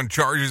booked on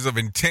charges of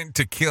intent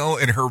to kill,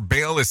 and her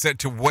bail is set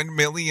to $1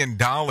 million.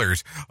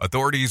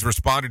 Authorities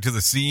responded to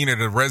the scene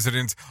at a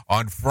residence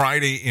on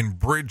Friday in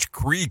Bridge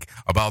Creek,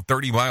 about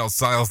 30 miles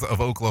south of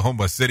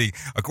Oklahoma City.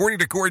 According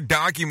to court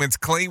documents,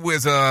 Clay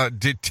was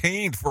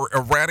detained for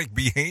erratic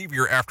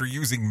behavior after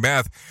using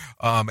meth,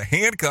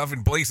 handcuffed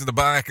and placed in the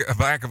back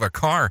of a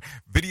car.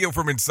 Video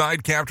from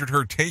inside captured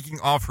her taking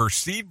off her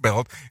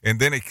seatbelt and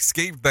then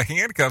escaped the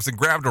handcuffs and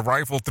grabbed a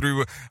rifle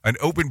through an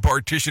open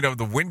partition of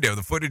the window.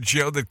 The footage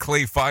showed that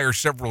Clay fired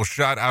several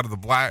shots out of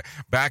the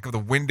back of the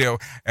window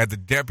at the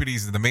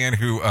deputies and the man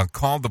who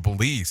called the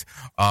police.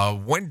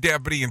 One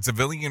deputy and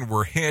civilian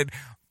were hit,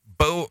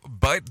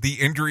 but the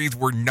injuries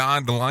were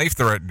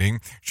non-life-threatening.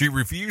 She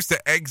refused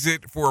to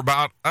exit for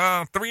about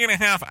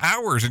 3.5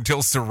 hours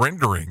until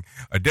surrendering.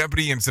 A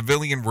deputy and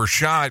civilian were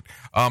shot,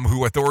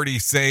 who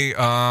authorities say,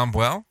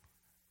 there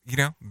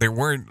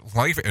weren't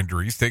life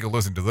injuries. Take a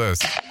listen to this.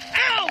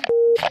 Ow!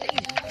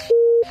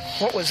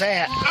 What was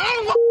that?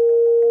 Oh!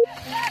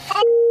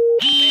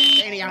 Man,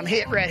 Danny, I'm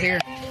hit right here.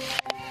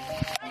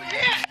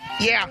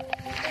 Yeah.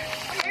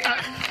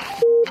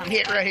 I'm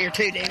hit right here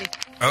too, Danny.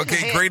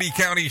 Okay, Grady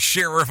County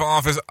Sheriff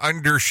Office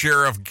Under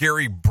Sheriff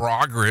Gary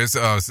Brogres,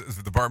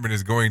 the department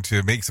is going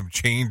to make some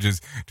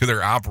changes to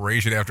their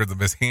operation after the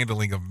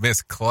mishandling of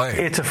Miss Clay.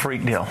 It's a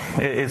freak deal.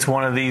 It's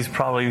one of these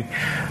probably,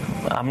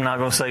 I'm not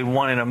going to say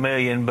 1 in a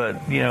million,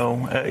 but,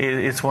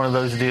 it's one of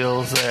those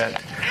deals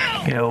that,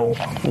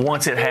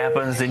 once it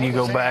happens, then you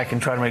go back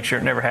and try to make sure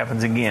it never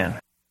happens again.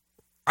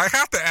 I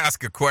have to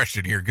ask a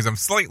question here because I'm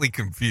slightly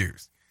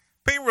confused.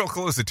 Pay real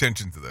close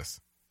attention to this.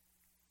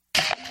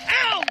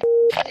 Ow!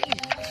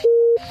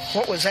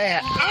 What was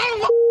that?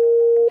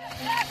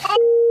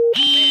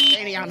 Man,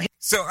 Danny, I'm hit.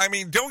 So,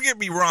 don't get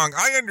me wrong.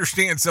 I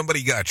understand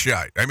somebody got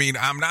shot.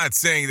 I'm not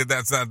saying that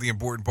that's not the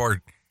important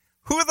part.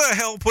 Who the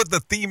hell put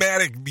the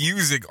thematic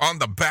music on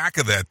the back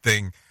of that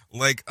thing?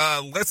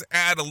 Let's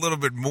add a little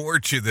bit more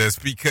to this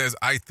because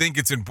I think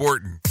it's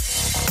important.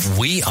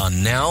 We are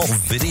now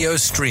video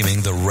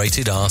streaming the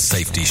Rated R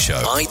Safety Show.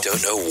 I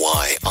don't know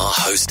why our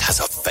host has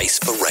a face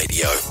for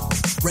radio.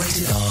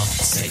 Rated R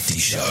Safety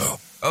Show.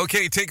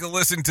 Okay, take a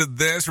listen to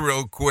this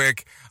real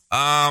quick.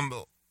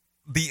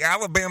 The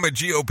Alabama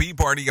GOP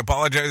party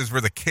apologizes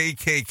for the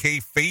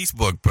KKK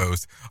Facebook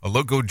post. A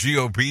local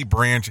GOP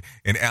branch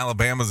in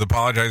Alabama is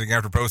apologizing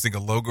after posting a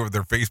logo of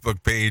their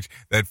Facebook page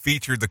that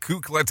featured the Ku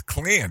Klux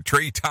Klan.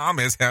 Trey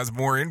Thomas has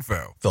more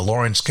info. The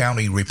Lawrence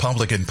County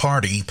Republican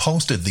Party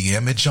posted the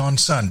image on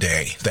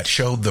Sunday that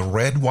showed the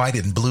red, white,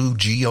 and blue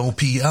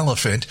GOP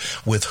elephant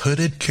with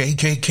hooded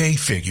KKK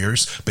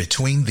figures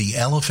between the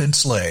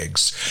elephant's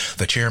legs.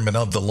 The chairman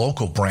of the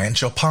local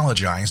branch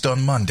apologized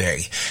on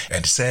Monday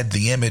and said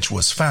the image was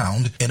was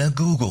found in a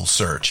Google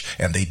search,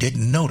 and they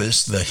didn't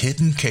notice the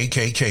hidden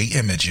KKK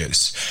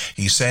images.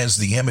 He says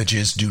the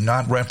images do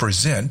not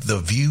represent the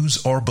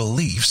views or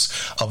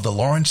beliefs of the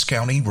Lawrence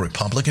County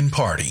Republican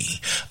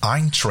Party.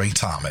 I'm Trey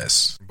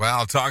Thomas.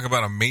 Wow, talk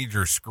about a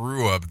major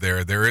screw up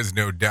there. There is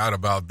no doubt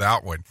about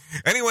that one.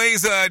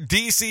 Anyways,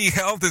 DC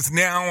Health is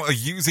now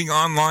using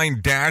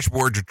online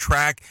dashboard to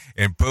track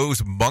and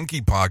post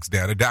monkeypox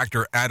data.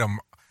 Dr. Adam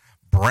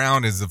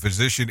Brown is a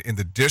physician in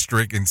the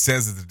district and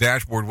says that the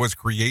dashboard was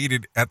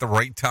created at the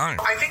right time.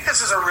 I think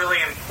this is a really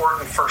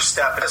important first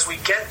step. As we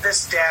get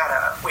this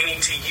data, we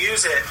need to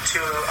use it to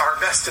our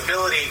best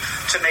ability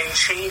to make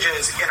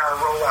changes in our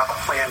rollout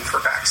plan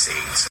for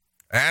vaccines.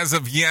 As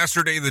of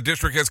yesterday, the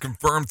district has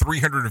confirmed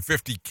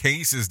 350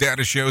 cases.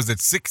 Data shows that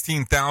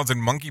 16,000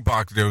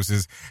 monkeypox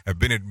doses have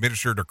been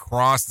administered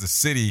across the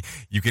city.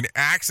 You can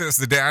access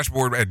the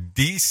dashboard at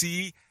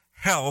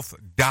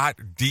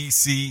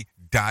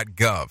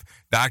dchealth.dc.gov.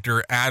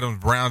 Dr. Adam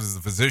Brown is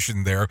the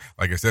physician there,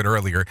 like I said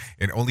earlier,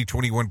 and only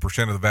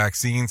 21% of the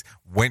vaccines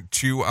went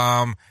to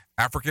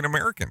African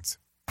Americans.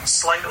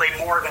 Slightly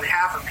more than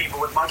half of people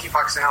with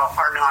monkeypox now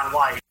are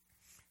non-white.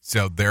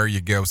 So there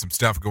you go. Some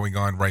stuff going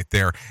on right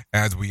there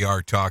as we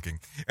are talking.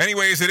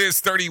 Anyways, it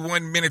is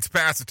 31 minutes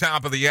past the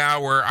top of the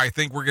hour. I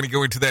think we're going to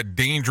go into that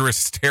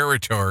dangerous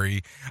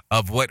territory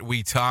of what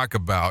we talk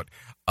about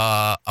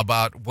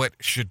what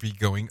should be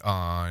going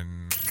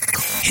on.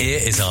 Here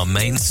is our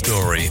main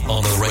story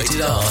on the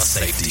Rated R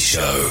Safety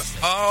Show.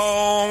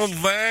 Oh,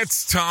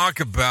 let's talk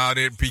about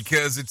it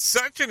because it's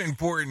such an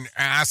important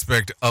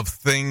aspect of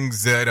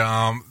things that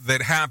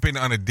that happen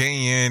on a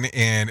day in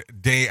and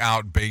day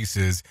out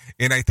basis.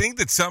 And I think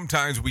that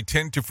sometimes we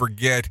tend to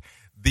forget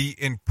the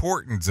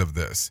importance of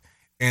this.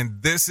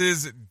 And this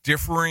is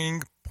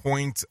differing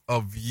points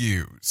of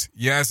views.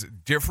 Yes,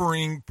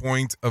 differing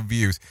points of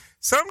views.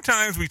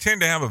 Sometimes we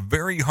tend to have a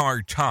very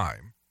hard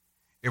time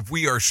if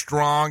we are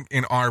strong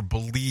in our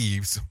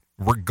beliefs,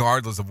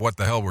 regardless of what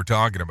the hell we're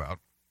talking about,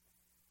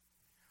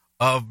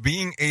 of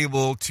being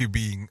able to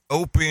be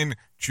open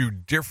to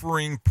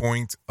differing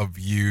points of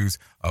views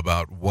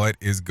about what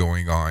is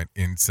going on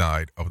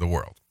inside of the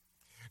world.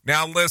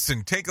 Now,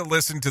 listen, take a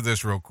listen to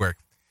this real quick.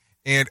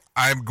 And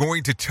I'm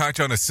going to touch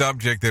on a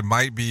subject that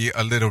might be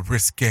a little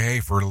risque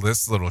for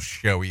this little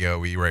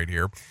showy-oey right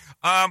here.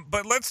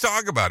 But let's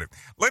talk about it.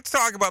 Let's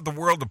talk about the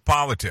world of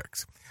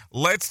politics.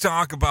 Let's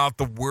talk about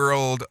the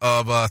world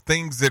of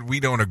things that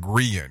we don't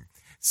agree in.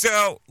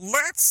 So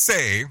let's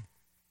say,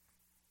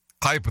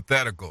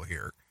 hypothetical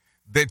here,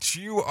 that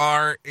you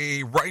are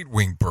a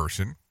right-wing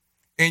person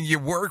and you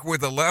work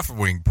with a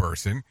left-wing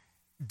person.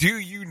 Do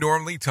you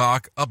normally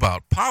talk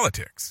about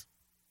politics?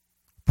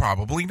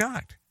 Probably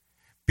not.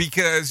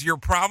 Because you're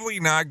probably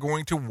not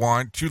going to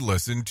want to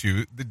listen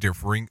to the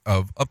differing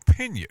of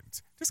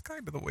opinions. Just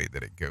kind of the way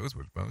that it goes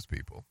with most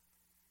people.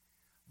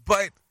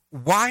 But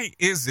why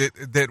is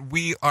it that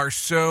we are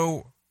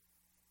so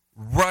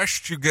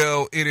rushed to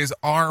go, it is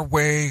our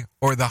way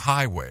or the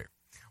highway?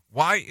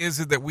 Why is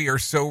it that we are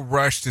so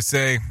rushed to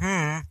say,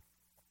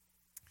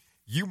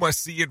 you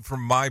must see it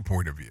from my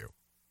point of view?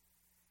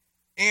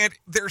 And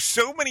there's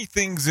so many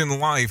things in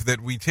life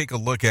that we take a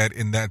look at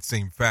in that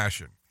same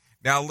fashion.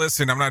 Now,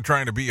 listen, I'm not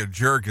trying to be a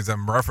jerk as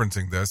I'm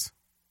referencing this.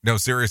 No,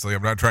 seriously,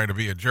 I'm not trying to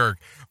be a jerk.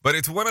 But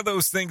it's one of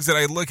those things that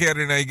I look at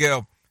and I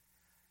go,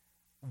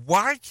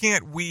 why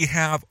can't we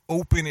have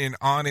open and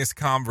honest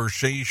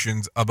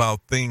conversations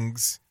about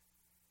things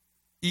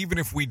even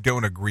if we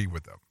don't agree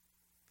with them?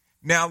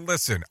 Now,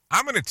 listen,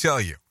 I'm going to tell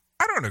you,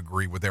 I don't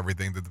agree with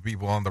everything that the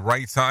people on the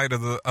right side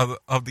of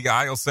the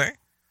aisle say.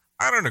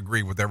 I don't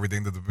agree with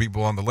everything that the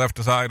people on the left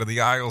side of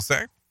the aisle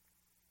say.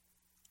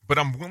 But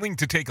I'm willing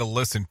to take a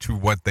listen to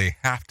what they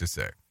have to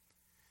say.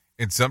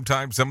 And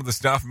sometimes some of the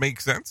stuff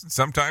makes sense, and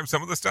sometimes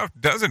some of the stuff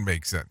doesn't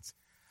make sense.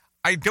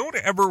 I don't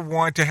ever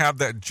want to have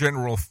that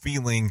general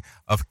feeling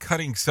of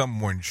cutting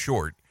someone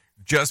short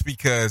just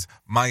because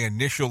my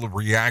initial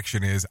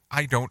reaction is,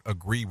 I don't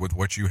agree with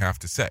what you have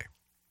to say.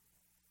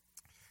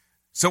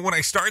 So when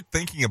I start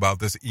thinking about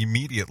this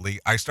immediately,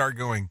 I start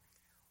going,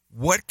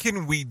 what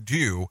can we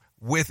do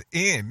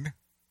within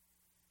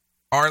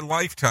our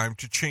lifetime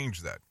to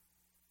change that?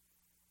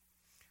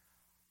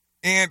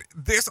 And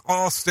this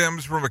all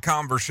stems from a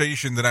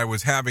conversation that I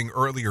was having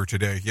earlier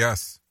today.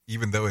 Yes,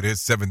 even though it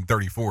is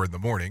 7:34 in the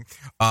morning,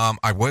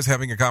 I was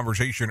having a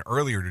conversation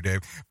earlier today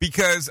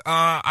because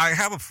I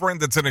have a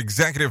friend that's an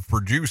executive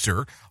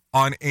producer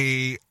on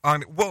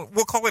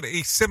we'll call it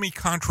a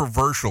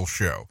semi-controversial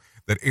show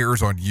that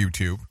airs on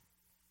YouTube,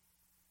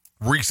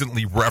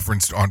 recently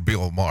referenced on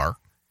Bill Maher.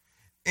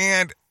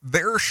 And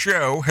their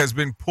show has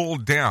been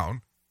pulled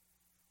down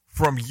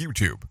from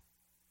YouTube.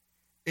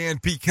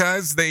 And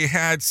because they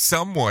had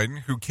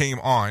someone who came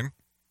on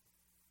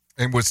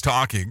and was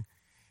talking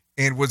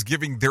and was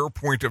giving their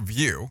point of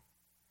view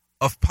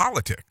of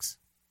politics,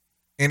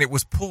 and it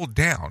was pulled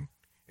down,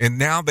 and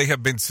now they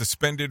have been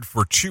suspended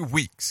for 2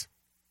 weeks.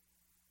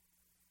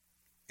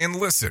 And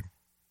listen,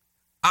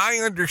 I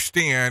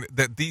understand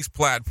that these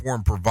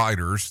platform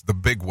providers, the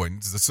big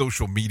ones, the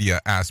social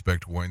media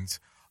aspect ones,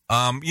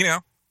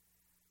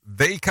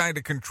 they kind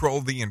of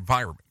control the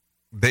environment.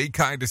 They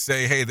kind of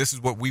say, hey, this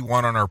is what we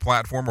want on our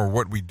platform or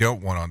what we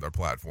don't want on their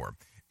platform.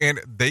 And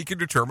they can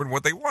determine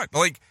what they want.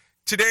 Like,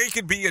 today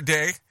could be a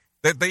day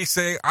that they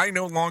say, I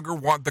no longer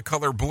want the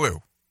color blue.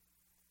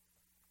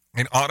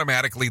 And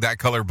automatically that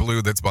color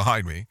blue that's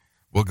behind me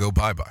will go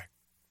bye-bye.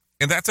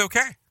 And that's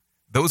okay.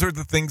 Those are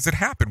the things that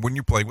happen when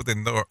you play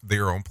within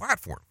their own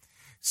platform.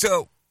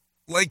 So,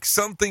 like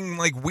something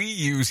like we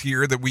use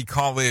here that we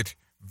call it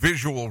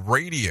visual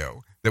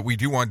radio, that we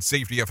do on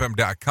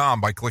safetyfm.com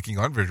by clicking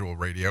on visual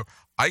radio,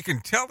 I can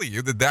tell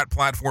you that that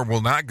platform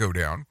will not go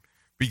down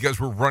because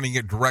we're running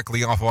it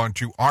directly off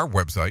onto our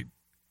website,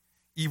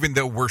 even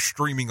though we're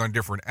streaming on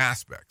different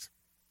aspects.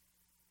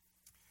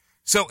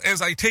 So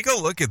as I take a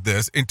look at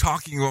this and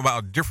talking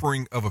about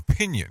differing of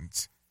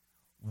opinions,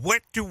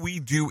 what do we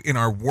do in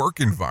our work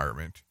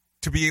environment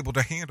to be able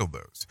to handle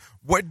those?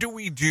 What do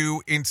we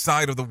do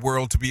inside of the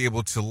world to be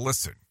able to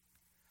listen?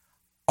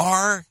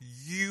 Are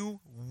you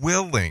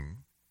willing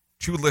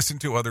to listen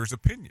to others'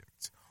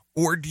 opinions?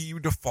 Or do you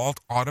default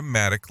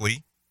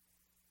automatically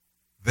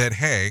that,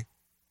 hey,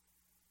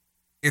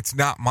 it's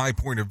not my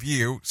point of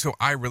view, so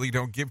I really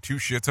don't give two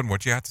shits on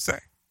what you have to say?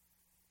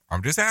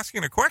 I'm just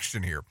asking a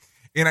question here.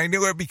 And I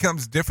know it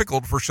becomes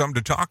difficult for some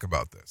to talk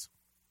about this.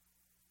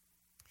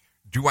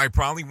 Do I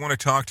probably want to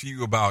talk to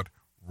you about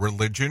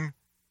religion?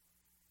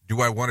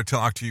 Do I want to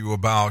talk to you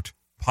about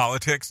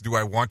politics? Do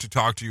I want to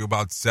talk to you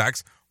about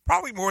sex?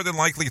 Probably more than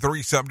likely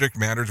 3 subject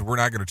matters we're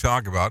not going to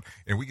talk about,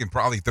 and we can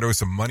probably throw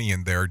some money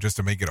in there just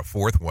to make it a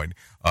 4th one,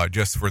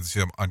 just for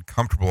some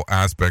uncomfortable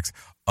aspects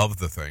of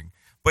the thing.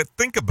 But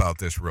think about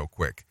this real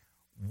quick.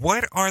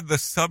 What are the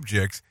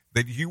subjects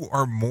that you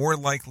are more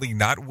likely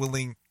not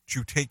willing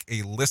to take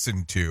a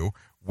listen to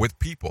with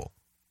people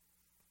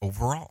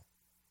overall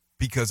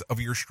because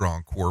of your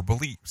strong core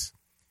beliefs?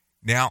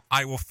 Now,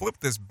 I will flip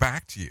this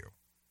back to you.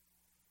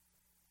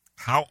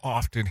 How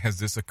often has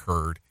this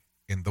occurred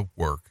in the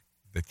work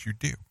that you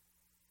do?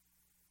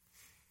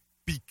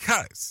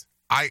 Because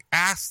I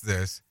ask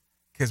this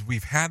because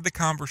we've had the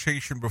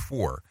conversation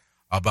before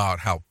about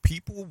how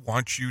people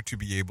want you to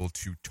be able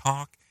to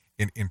talk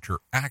and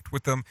interact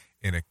with them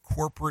in a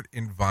corporate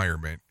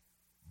environment,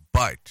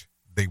 but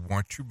they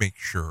want to make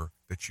sure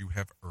that you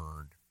have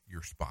earned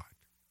your spot.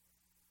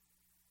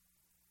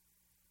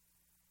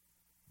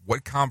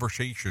 What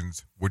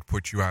conversations would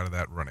put you out of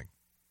that running?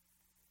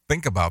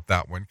 Think about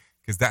that one,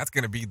 because that's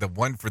going to be the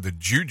one for the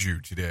juju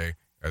today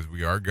as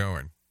we are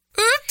going.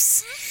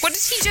 Oops! What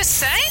did he just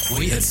say?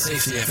 We at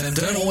Safety FM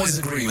don't always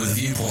agree with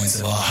the viewpoints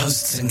of our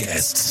hosts and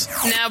guests.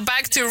 Now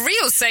back to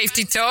real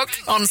safety talk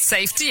on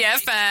Safety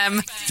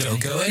FM.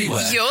 Don't go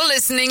anywhere. You're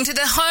listening to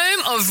the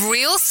home of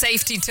real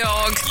safety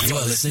talk. You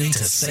are listening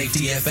to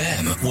Safety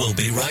FM. We'll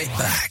be right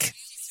back.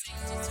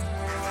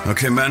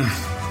 Okay, men.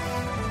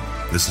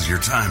 This is your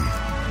time.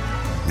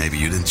 Maybe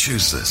you didn't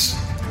choose this,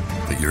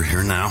 but you're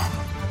here now.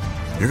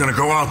 You're going to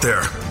go out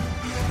there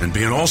and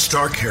be an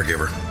all-star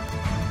caregiver.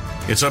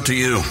 It's up to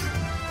you.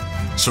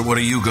 So what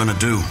are you going to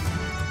do?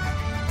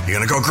 You're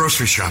going to go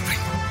grocery shopping,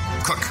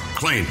 cook,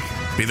 clean,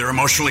 be there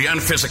emotionally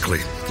and physically.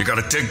 You got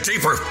to dig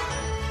deeper.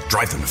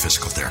 Drive them to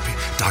physical therapy,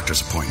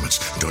 doctor's appointments.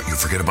 Don't you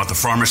forget about the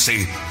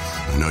pharmacy.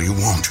 I know you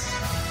won't,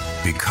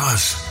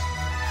 because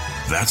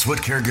that's what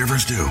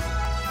caregivers do.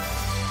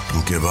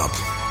 Don't give up.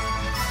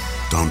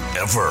 Don't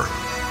ever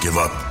give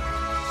up.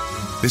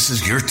 This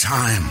is your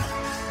time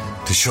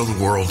to show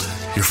the world,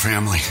 your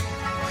family,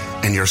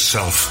 and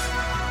yourself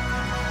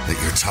that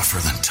you're tougher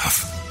than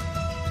tough.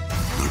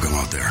 Now go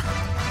out there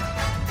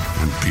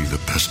and be the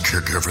best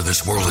caregiver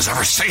this world has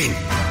ever seen.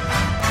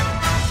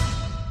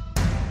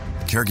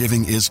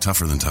 Caregiving is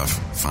tougher than tough.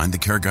 Find the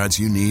care guides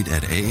you need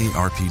at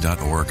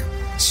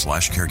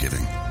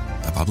aarp.org/caregiving.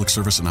 A public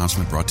service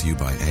announcement brought to you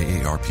by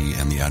AARP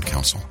and the Ad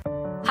Council.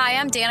 Hi,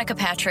 I'm Danica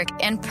Patrick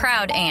and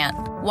proud aunt.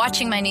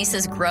 Watching my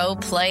nieces grow,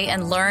 play,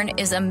 and learn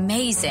is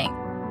amazing.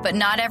 But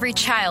not every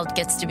child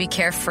gets to be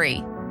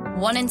carefree.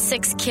 1 in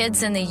 6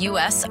 kids in the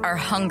U.S. are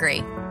hungry.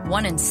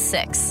 1 in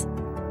 6.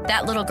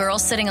 That little girl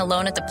sitting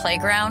alone at the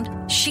playground,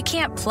 she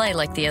can't play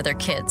like the other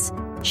kids.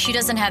 She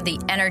doesn't have the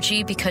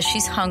energy because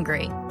she's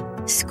hungry.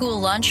 School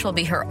lunch will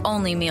be her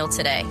only meal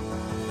today.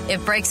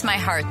 It breaks my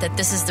heart that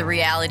this is the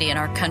reality in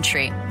our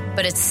country,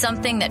 but it's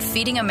something that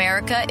Feeding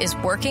America is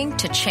working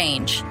to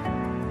change.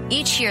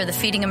 Each year, the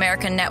Feeding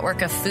America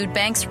network of food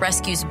banks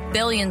rescues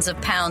billions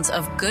of pounds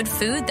of good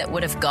food that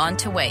would have gone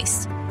to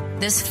waste.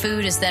 This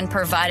food is then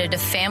provided to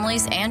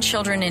families and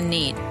children in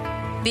need.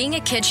 Being a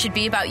kid should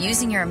be about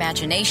using your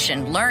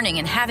imagination, learning,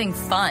 and having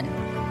fun.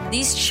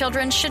 These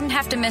children shouldn't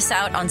have to miss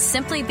out on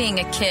simply being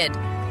a kid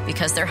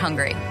because they're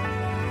hungry.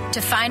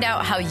 To find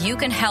out how you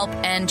can help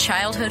end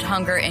childhood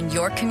hunger in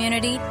your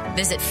community,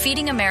 visit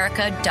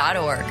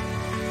feedingamerica.org.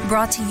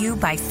 Brought to you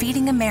by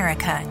Feeding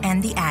America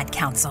and the Ad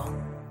Council.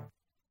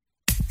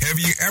 Have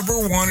you ever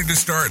wanted to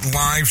start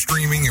live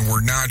streaming and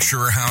were not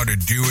sure how to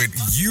do it?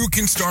 You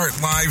can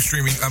start live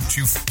streaming up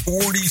to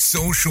 40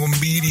 social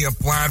media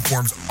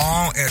platforms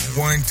all at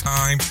one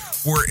time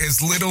for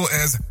as little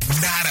as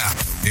nada.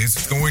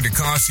 It's going to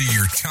cost you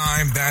your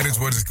time. That is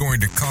what it's going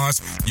to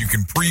cost. You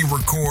can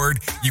pre-record,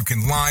 you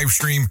can live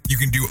stream, you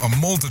can do a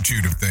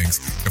multitude of things.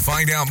 To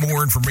find out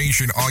more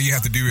information, all you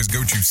have to do is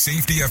go to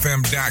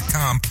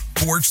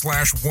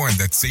safetyfm.com/one.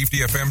 That's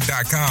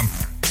safetyfm.com,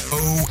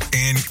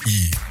 ONE.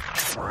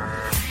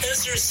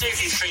 Is your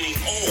safety training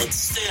old,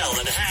 stale,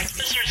 and hacked?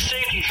 Is your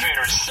safety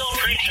trainer still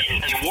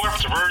preaching a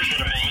warped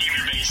version of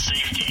behavior-based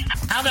safety?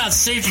 How about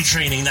safety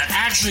training that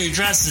actually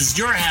addresses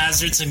your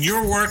hazards in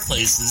your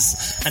workplaces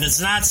and is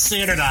not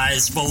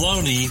standardized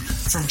baloney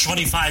from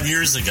 25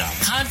 years ago?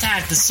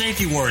 Contact the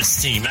Safety Wars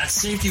team at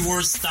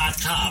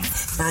safetywars.com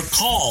or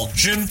call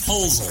Jim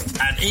Posel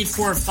at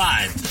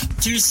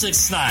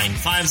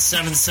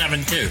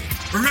 845-269-5772.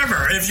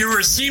 Remember, if you're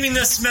receiving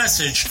this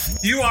message,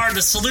 you are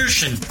the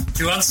solution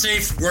to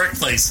unsafe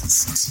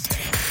workplaces.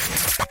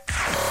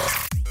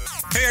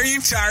 Hey, are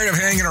you tired of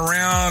hanging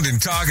around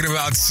and talking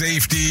about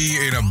safety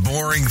in a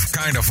boring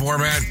kind of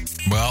format?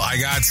 Well, I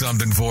got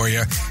something for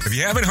you. If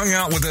you haven't hung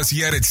out with us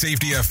yet at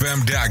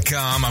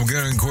safetyfm.com, I'm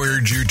going to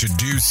encourage you to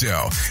do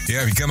so.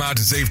 Yeah, if you come out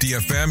to Safety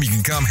FM, you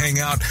can come hang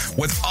out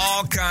with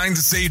all kinds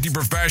of safety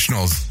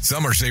professionals.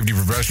 Some are safety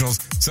professionals,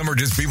 some are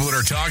just people that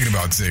are talking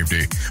about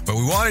safety. But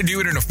we want to do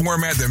it in a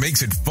format that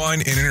makes it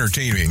fun and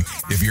entertaining.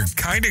 If you're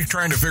kind of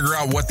trying to figure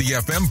out what the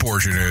FM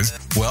portion is,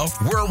 well,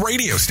 we're a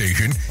radio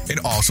station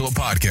and also a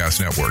podcast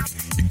network.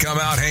 You can come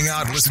out, hang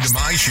out, and listen to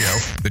my show,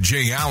 The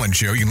Jay Allen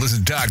Show. You can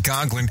listen to Todd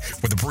Conklin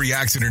with the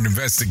pre-accident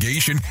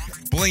investigation,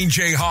 Blaine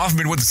J.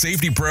 Hoffman with the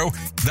Safety Pro,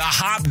 The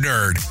Hop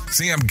Nerd,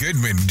 Sam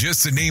Goodman,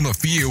 just to name a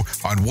few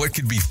on what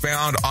could be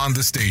found on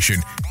the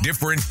station.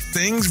 Different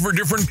things for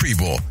different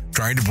people,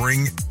 trying to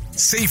bring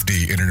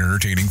safety in an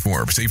entertaining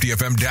form.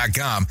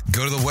 SafetyFM.com.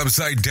 Go to the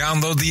website,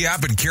 download the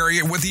app, and carry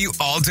it with you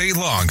all day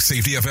long.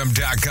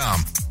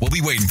 SafetyFM.com. We'll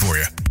be waiting for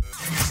you.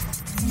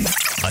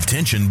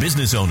 Attention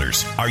business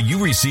owners. Are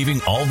you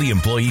receiving all the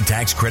employee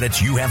tax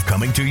credits you have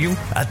coming to you?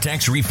 A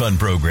tax refund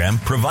program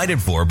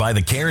provided for by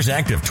the CARES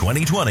Act of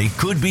 2020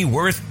 could be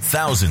worth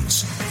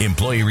thousands.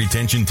 Employee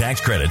retention tax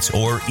credits,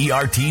 or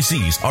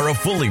ERTCs, are a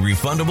fully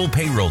refundable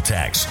payroll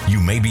tax. You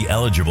may be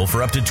eligible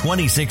for up to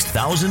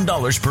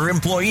 $26,000 per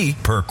employee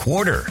per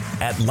quarter.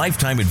 At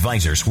Lifetime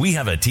Advisors, we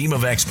have a team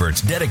of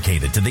experts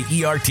dedicated to the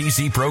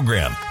ERTC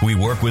program. We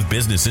work with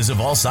businesses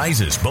of all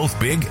sizes, both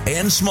big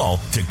and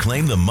small, to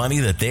claim the money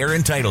that they're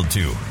entitled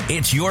to.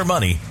 It's your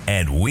money,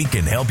 and we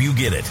can help you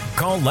get it.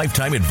 Call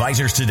Lifetime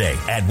Advisors today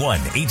at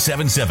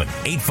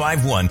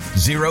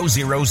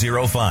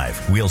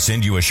 1-877-851-0005. We'll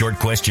send you a short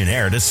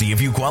questionnaire to see if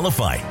you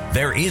qualify.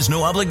 There is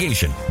no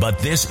obligation, but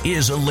this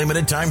is a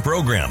limited time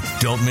program.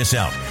 Don't miss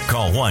out.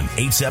 Call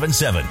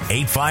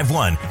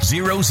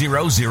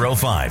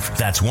 1-877-851-0005.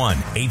 That's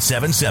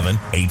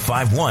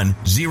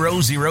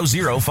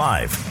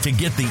 1-877-851-0005 to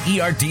get the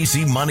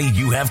ERTC money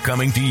you have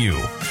coming to you.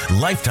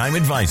 Lifetime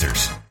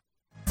Advisors.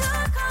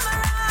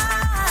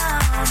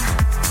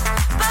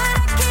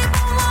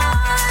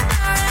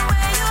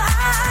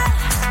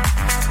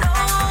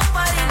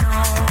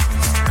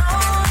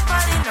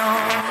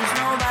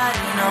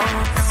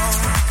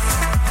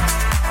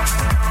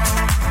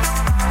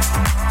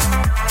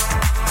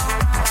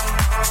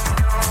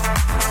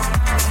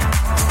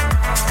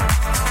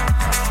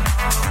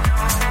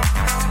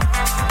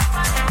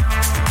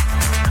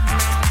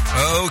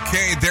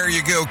 Okay, there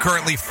you go.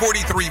 Currently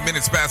 43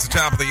 minutes past the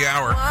top of the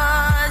hour.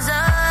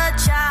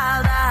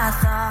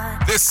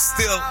 This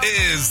still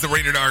is the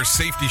Rated R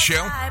Safety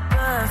Show.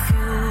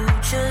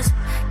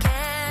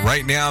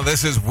 Right now,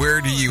 this is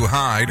Where Do You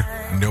Hide?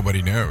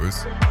 Nobody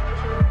knows.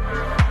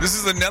 This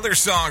is another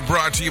song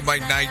brought to you by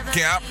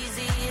Nightcap.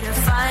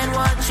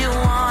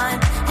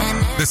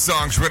 This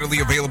song's readily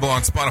available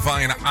on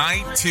Spotify and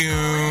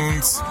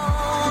iTunes.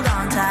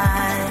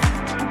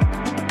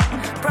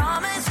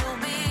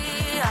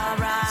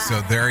 So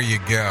there you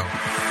go.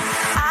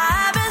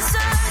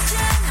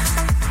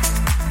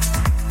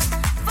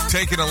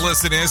 Taking a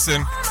listen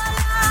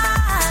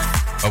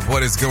of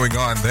what is going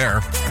on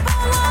there.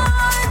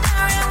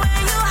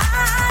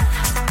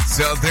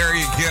 So there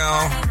you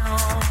go.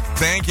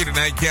 Thank you to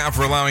Nightcap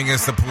for allowing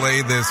us to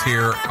play this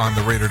here on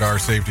the Rated R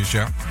Safety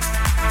Show.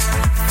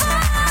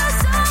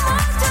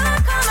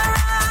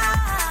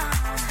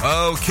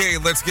 Okay,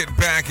 let's get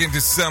back into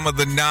some of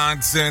the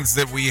nonsense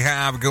that we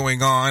have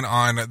going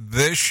on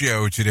this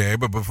show today.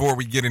 But before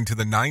we get into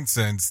the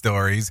nonsense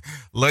stories,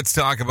 let's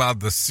talk about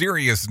the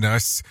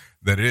seriousness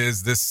that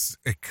is this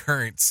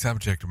current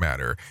subject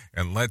matter.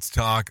 And let's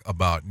talk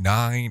about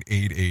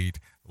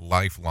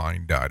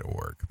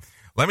 988lifeline.org.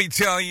 Let me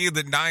tell you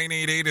that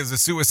 988 is a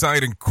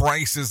suicide and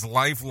crisis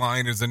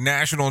lifeline. It's a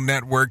national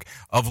network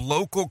of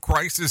local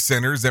crisis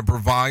centers that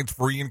provides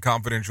free and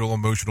confidential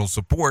emotional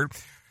support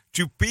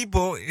to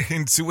people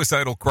in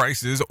suicidal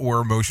crisis or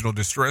emotional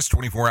distress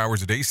 24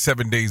 hours a day,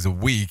 7 days a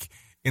week.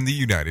 in the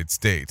United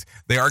States.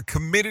 They are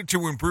committed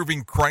to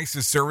improving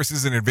crisis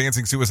services and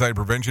advancing suicide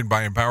prevention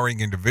by empowering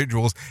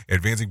individuals,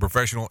 advancing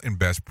professional and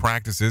best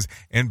practices,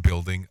 and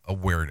building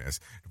awareness.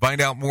 To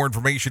find out more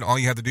information, all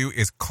you have to do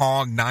is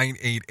call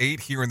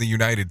 988 here in the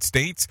United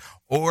States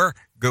or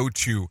go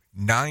to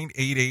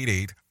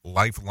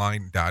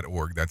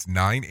 9888lifeline.org. That's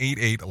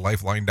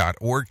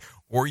 988lifeline.org,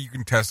 or you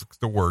can text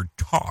the word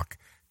TALK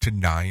to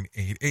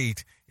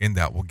 988, and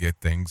that will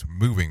get things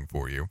moving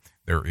for you.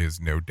 There is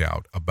no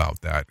doubt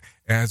about that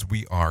as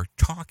we are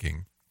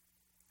talking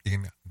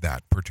in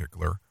that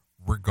particular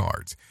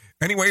regards.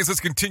 Anyways, let's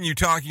continue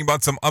talking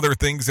about some other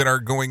things that are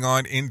going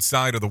on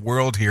inside of the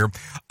world here.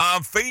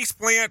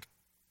 Facebook,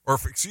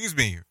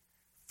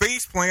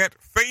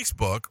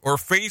 Facebook, or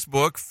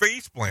Facebook,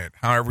 Faceplant,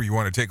 however you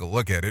want to take a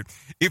look at it.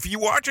 If you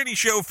watch any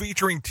show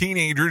featuring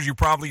teenagers, you've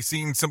probably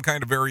seen some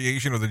kind of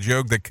variation of the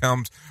joke that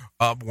comes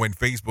up when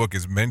Facebook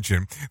is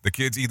mentioned. The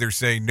kids either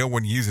say no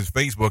one uses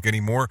Facebook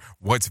anymore.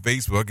 What's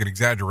Facebook? An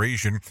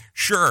exaggeration?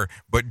 Sure,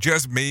 but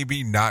just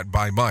maybe not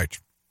by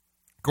much.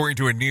 According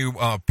to a new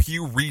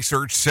Pew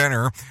Research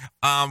Center,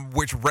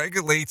 which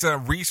regulates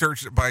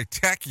research by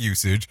tech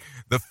usage,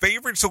 the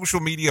favorite social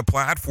media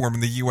platform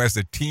in the U.S.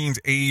 at teens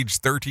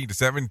aged 13 to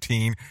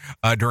 17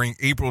 during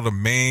April to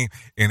May,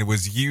 and it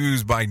was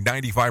used by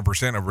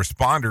 95% of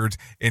responders.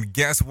 And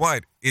guess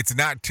what? It's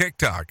not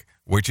TikTok.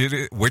 Which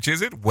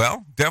is it?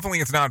 Well, definitely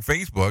it's not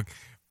Facebook.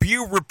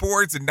 Pew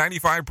reports that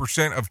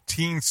 95% of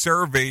teens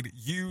surveyed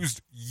used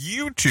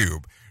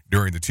YouTube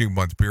during the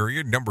 2-month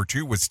period. Number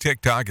 2 was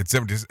TikTok at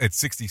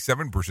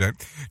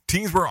 67%.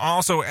 Teens were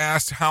also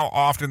asked how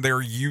often they're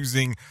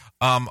using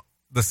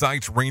the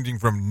sites, ranging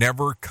from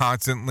never,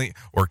 constantly,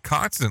 or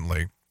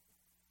constantly.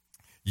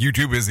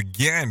 YouTube is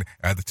again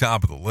at the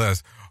top of the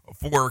list.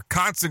 For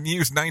constant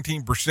use,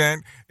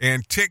 19%,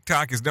 and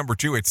TikTok is number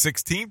 2 at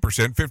 16%.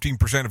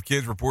 15% of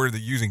kids reported that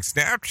using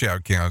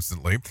Snapchat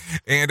constantly,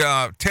 and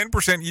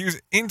 10%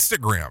 use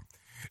Instagram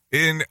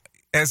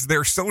as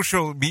their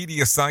social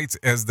media sites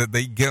as that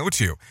they go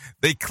to.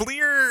 The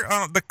clear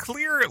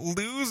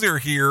loser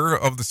here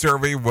of the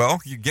survey, well,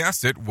 you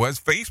guessed it, was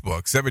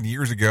Facebook. 7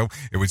 years ago,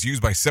 it was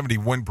used by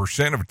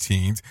 71% of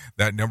teens.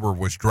 That number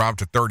was dropped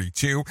to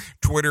 32%.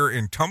 Twitter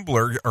and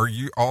Tumblr are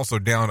also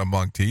down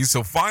among teens.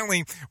 So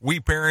finally, we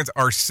parents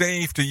are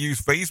safe to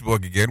use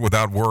Facebook again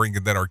without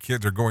worrying that our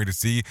kids are going to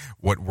see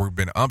what we've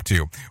been up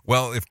to.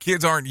 Well, if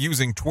kids aren't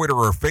using Twitter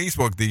or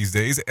Facebook these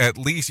days, at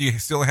least you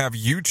still have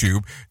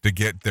YouTube to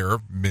get their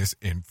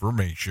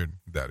misinformation.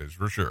 That is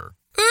for sure.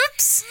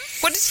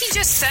 Oops! What did he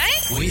just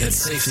say? We at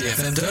Safety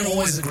FM don't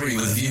always agree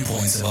with the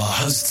viewpoints of our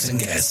hosts and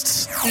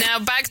guests. Now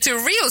back to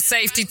real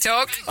safety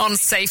talk on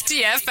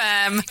Safety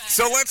FM.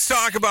 So let's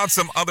talk about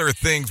some other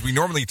things. We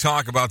normally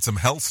talk about some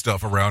health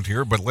stuff around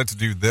here, but let's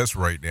do this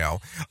right now.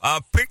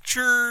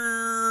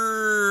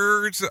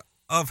 Pictures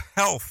of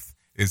health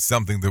is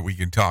something that we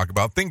can talk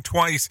about. Think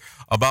twice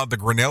about the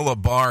granola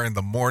bar in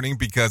the morning,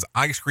 because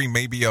ice cream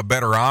may be a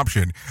better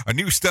option. A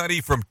new study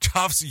from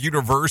Tufts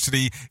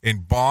University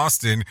in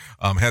Boston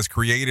has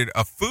created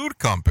a food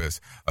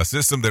compass, a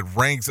system that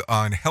ranks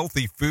on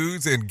healthy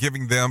foods and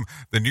giving them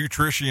the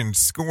nutrition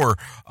score.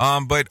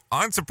 But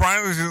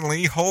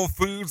unsurprisingly, whole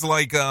foods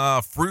like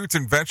fruits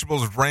and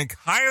vegetables rank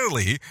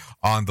highly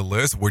on the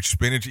list, with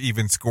spinach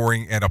even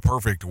scoring at a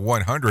perfect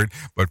 100.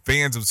 But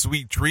fans of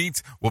sweet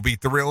treats will be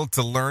thrilled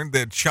to learn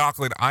that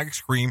chocolate ice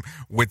cream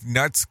with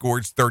nuts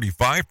scored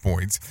 35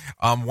 points,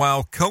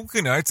 while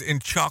coconuts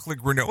and chocolate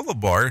granola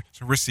bars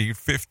received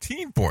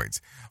 15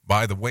 points.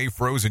 By the way,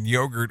 frozen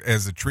yogurt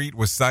as a treat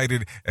was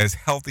cited as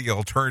healthy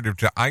alternative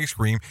to ice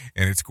cream,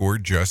 and it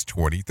scored just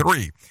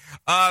 23.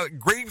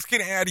 Grapes can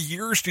add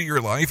years to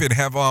your life and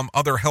have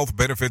other health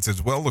benefits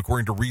as well,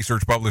 according to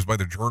research published by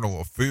the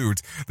Journal of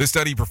Foods. This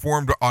study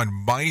performed on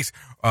mice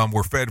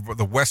were fed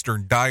the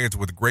Western diets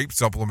with grape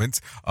supplements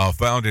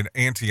found in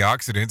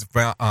antioxidants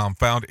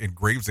found in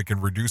grapes that can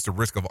reduce the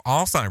risk of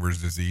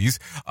Alzheimer's disease,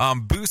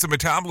 boost the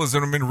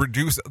metabolism, and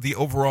reduce the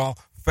overall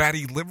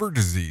fatty liver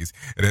disease.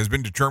 It has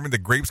been determined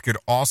that grapes could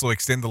also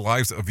extend the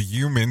lives of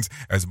humans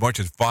as much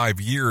as 5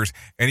 years.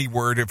 Any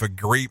word if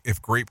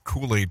grape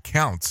Kool-Aid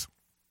counts.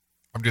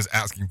 I'm just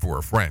asking for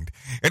a friend.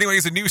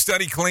 Anyways, a new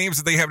study claims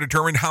that they have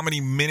determined how many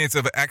minutes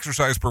of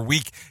exercise per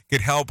week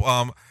could help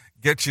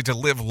get you to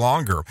live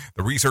longer.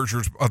 The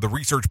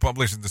research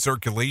published in the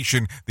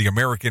Circulation, the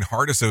American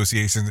Heart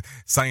Association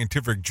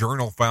scientific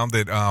journal, found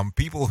that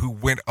people who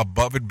went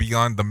above and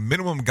beyond the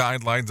minimum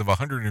guidelines of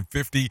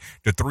 150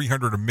 to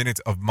 300 minutes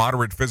of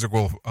moderate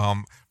physical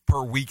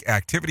per week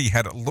activity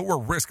had a lower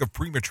risk of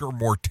premature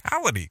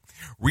mortality.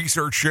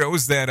 Research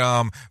shows that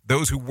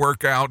those who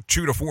work out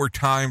 2 to 4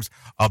 times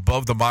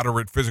above the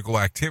moderate physical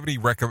activity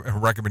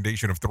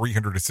recommendation of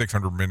 300 to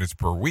 600 minutes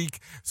per week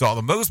saw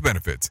the most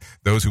benefits.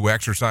 Those who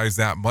exercised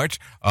that much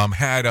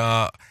had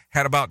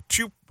about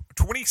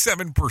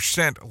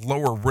 27%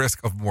 lower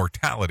risk of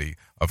mortality.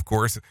 Of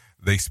course,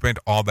 they spent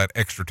all that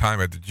extra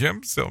time at the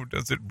gym, so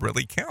does it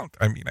really count?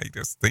 I mean, I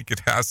just think it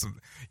has some,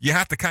 you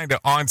have to kind of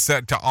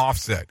onset to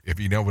offset, if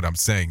you know what I'm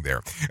saying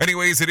there.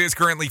 Anyways, it is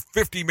currently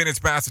 50 minutes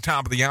past the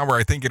top of the hour.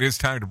 I think it is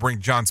time to bring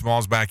John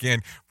Smalls back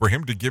in for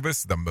him to give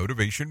us the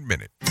Motivation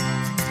Minute.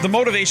 The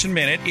Motivation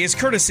Minute is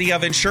courtesy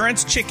of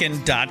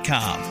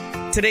InsuranceChicken.com.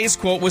 Today's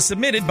quote was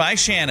submitted by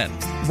Shannon.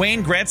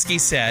 Wayne Gretzky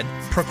said,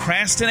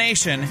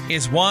 "Procrastination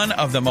is one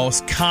of the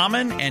most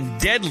common and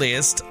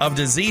deadliest of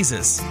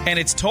diseases, and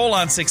its toll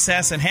on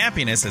success and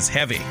happiness is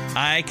heavy."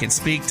 I can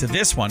speak to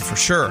this one for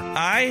sure.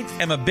 I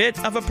am a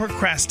bit of a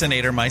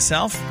procrastinator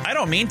myself. I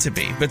don't mean to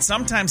be, but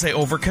sometimes I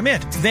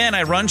overcommit. Then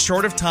I run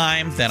short of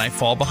time, then I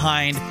fall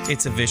behind.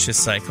 It's a vicious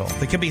cycle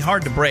that can be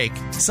hard to break.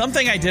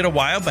 Something I did a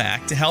while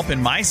back to help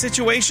in my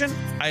situation,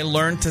 I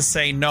learned to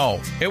say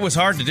no. It was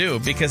hard to do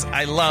because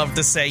I love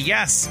to say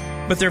yes,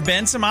 but there have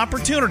been some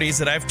opportunities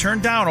that I've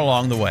turned down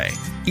along the way.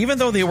 Even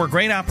though they were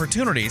great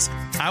opportunities,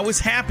 I was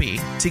happy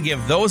to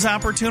give those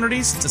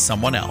opportunities to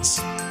someone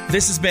else.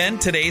 This has been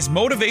today's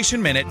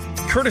Motivation Minute,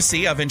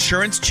 courtesy of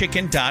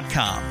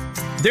InsuranceChicken.com.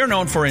 They're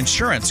known for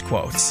insurance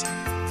quotes.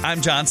 I'm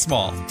John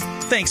Small.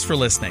 Thanks for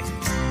listening.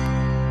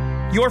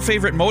 Your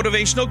favorite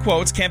motivational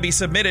quotes can be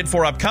submitted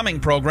for upcoming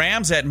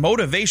programs at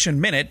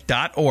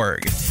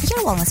motivationminute.org.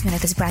 Your Wellness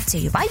Minute is brought to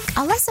you by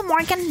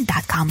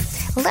AlessaMorgan.com.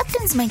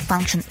 Leptin's main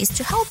function is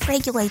to help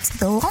regulate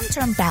the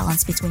long-term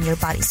balance between your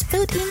body's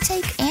food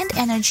intake and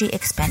energy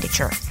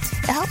expenditure.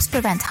 It helps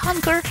prevent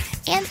hunger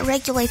and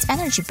regulates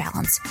energy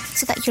balance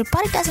so that your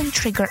body doesn't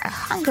trigger a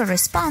hunger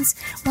response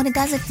when it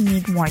doesn't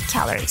need more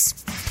calories.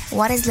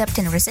 What is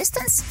leptin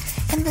resistance?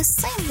 In the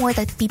same way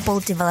that people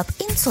develop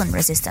insulin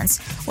resistance,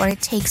 where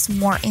it takes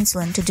more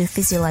insulin to do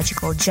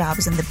physiological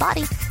jobs in the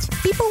body,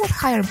 people with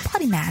higher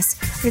body mass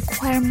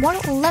require more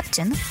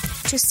leptin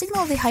to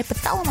signal the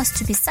hypothalamus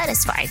to be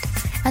satisfied.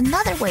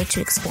 Another way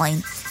to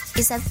explain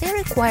is that they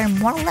require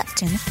more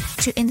leptin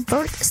to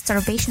invert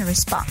starvation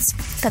response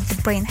that the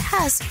brain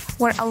has,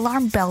 where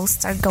alarm bells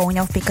start going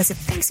off because it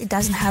thinks it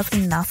doesn't have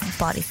enough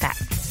body fat.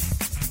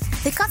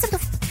 The concept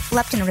of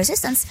leptin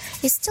resistance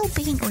is still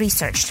being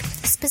researched.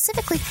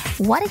 Specifically,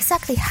 what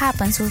exactly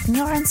happens with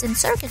neurons in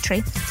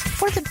circuitry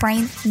for the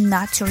brain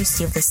not to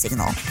receive the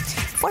signal.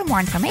 For more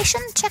information,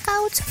 check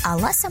out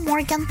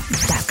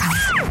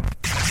AlessaMorgan.com.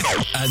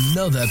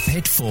 Another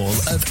pitfall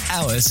of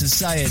our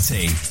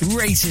society.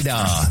 Rated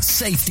R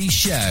Safety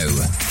Show.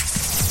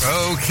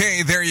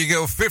 Okay, there you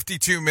go.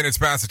 52 minutes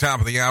past the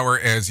top of the hour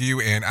as you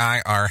and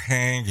I are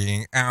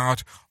hanging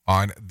out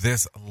on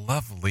this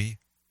lovely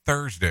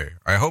Thursday.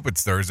 I hope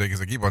it's Thursday because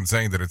I keep on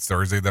saying that it's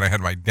Thursday. Then I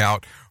had my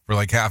doubt for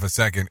like half a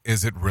second.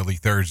 Is it really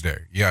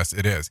Thursday? Yes,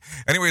 it is.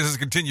 Anyways, let's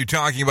continue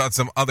talking about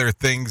some other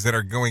things that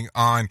are going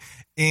on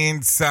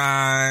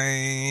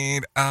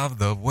inside of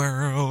the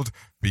world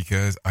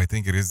because I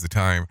think it is the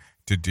time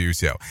to do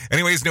so.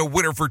 Anyways, no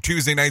winner for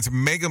Tuesday night's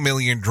Mega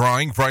Million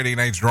drawing. Friday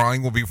night's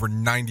drawing will be for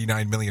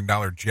 $99 million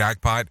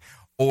jackpot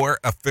or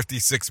a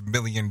 $56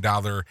 million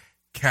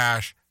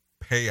cash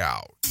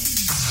payout.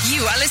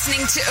 You are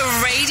listening to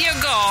a radio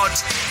god.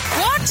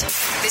 What?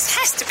 This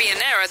has to be an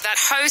error. That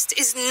host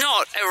is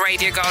not a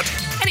radio god.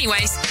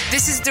 Anyways,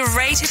 this is the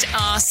Rated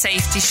R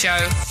Safety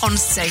Show on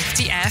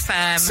Safety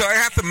FM. So I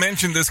have to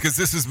mention this because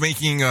this is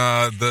making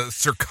the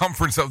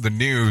circumference of the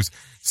news.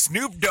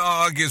 Snoop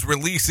Dogg is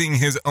releasing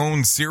his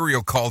own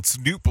cereal called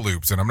Snoop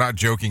Loops, and I'm not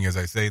joking as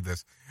I say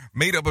this.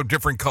 Made up of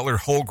different colored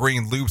whole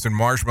grain loops and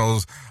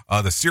marshmallows,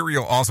 the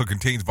cereal also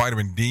contains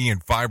vitamin D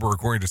and fiber,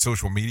 according to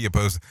social media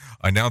posts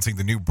announcing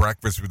the new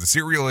breakfast. The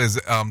cereal is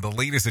the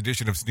latest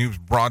edition of Snoop's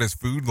broadest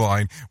food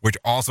line, which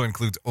also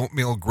includes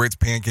oatmeal, grits,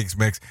 pancakes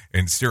mix,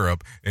 and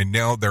syrup. And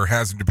now there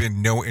hasn't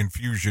been no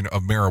infusion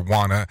of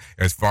marijuana,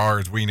 as far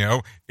as we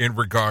know, in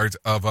regards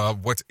of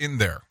what's in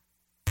there.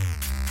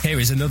 Here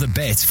is another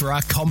bit for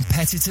our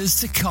competitors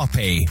to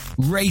copy.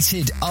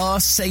 Rated R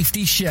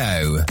Safety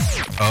Show.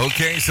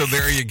 Okay, so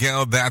there you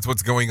go. That's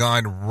what's going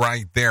on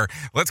right there.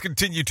 Let's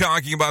continue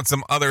talking about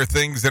some other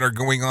things that are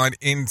going on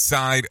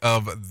inside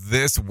of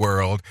this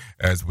world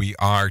as we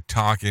are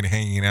talking,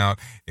 hanging out,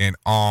 and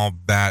all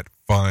that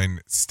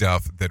fun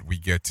stuff that we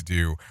get to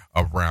do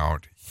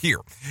around here.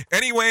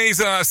 Anyways,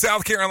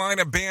 South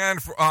Carolina ban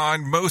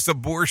on most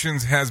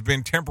abortions has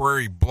been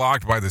temporarily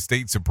blocked by the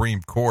state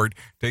Supreme Court.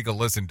 Take a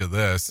listen to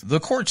this.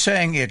 The court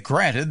saying it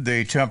granted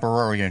the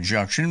temporary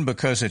injunction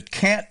because it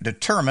can't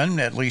determine,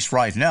 at least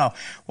right now,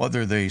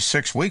 whether the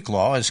 6-week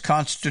law is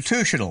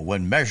constitutional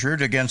when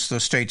measured against the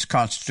state's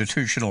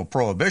constitutional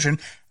prohibition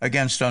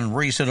against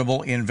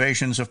unreasonable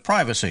invasions of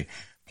privacy.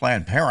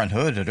 Planned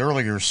Parenthood had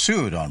earlier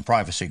sued on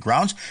privacy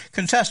grounds,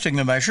 contesting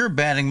the measure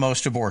banning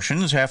most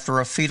abortions after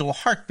a fetal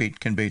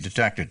heartbeat can be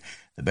detected.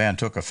 The ban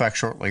took effect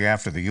shortly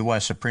after the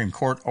U.S. Supreme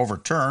Court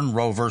overturned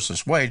Roe v.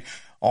 Wade.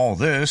 All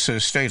this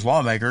as state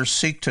lawmakers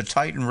seek to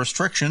tighten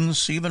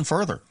restrictions even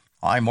further.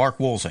 I'm Mark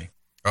Woolsey.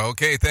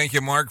 Okay, thank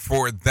you, Mark,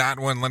 for that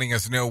one, letting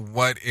us know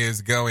what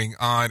is going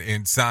on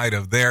inside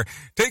of there.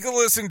 Take a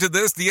listen to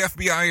this. The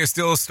FBI is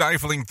still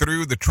stifling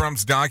through the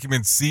Trump's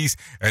documents seized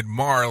at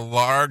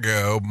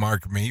Mar-a-Lago.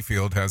 Mark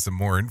Mayfield has some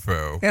more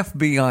info.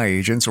 FBI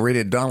agents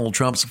raided Donald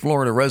Trump's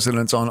Florida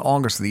residence on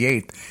August the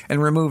 8th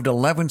and removed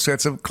 11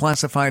 sets of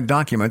classified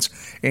documents,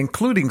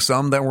 including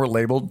some that were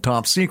labeled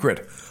top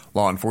secret.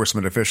 Law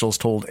enforcement officials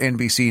told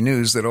NBC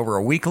News that over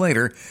a week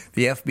later,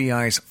 the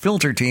FBI's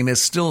filter team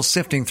is still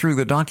sifting through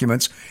the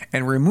documents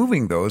and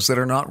removing those that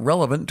are not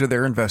relevant to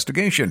their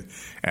investigation.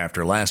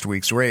 After last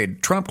week's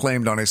raid, Trump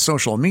claimed on his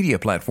social media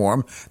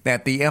platform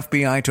that the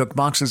FBI took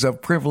boxes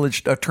of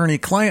privileged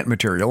attorney-client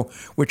material,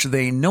 which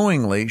they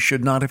knowingly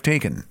should not have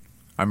taken.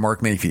 I'm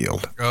Mark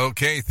Mayfield.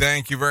 Okay,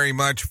 thank you very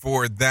much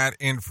for that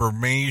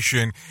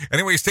information.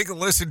 Anyways, take a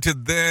listen to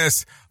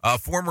this.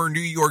 Former New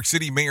York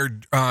City Mayor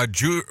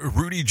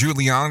Rudy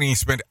Giuliani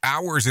spent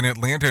hours in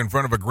Atlanta in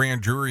front of a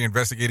grand jury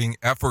investigating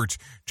efforts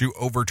to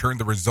overturn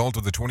the result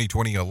of the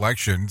 2020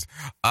 elections.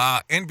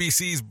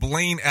 NBC's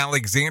Blaine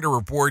Alexander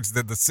reports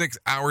that the 6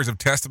 hours of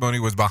testimony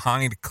was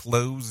behind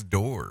closed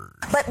doors.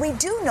 But we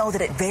do know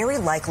that it very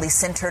likely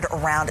centered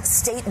around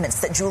statements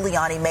that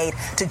Giuliani made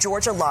to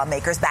Georgia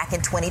lawmakers back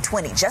in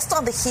 2020, just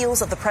on the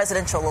heels of the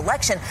presidential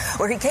election,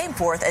 where he came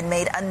forth and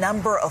made a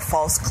number of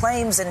false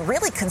claims and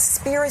really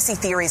conspiracy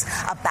theories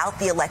about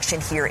the election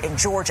here in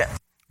Georgia.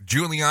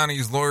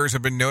 Giuliani's lawyers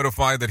have been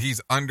notified that he's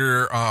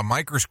under a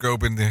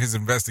microscope in his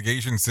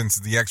investigation since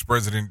the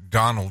ex-president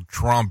Donald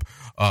Trump,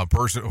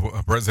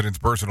 president's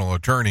personal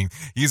attorney.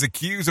 He's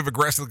accused of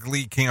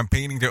aggressively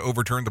campaigning to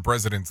overturn the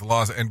president's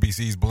laws.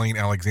 NBC's Blaine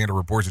Alexander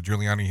reports that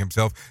Giuliani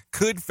himself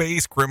could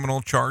face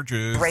criminal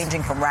charges,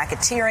 ranging from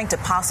racketeering to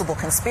possible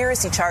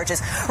conspiracy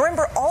charges.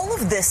 Remember, all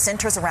of this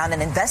centers around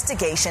an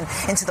investigation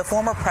into the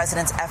former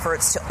president's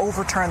efforts to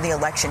overturn the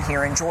election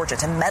here in Georgia,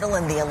 to meddle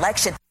in the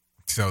election.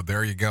 So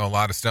there you go. A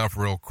lot of stuff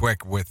real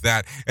quick with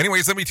that.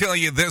 Anyways, let me tell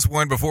you this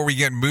one before we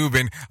get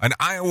moving. An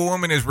Iowa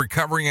woman is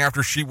recovering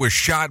after she was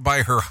shot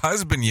by her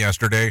husband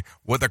yesterday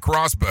with a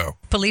crossbow.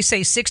 Police say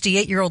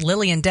 68-year-old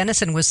Lillian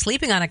Dennison was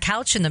sleeping on a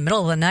couch in the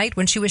middle of the night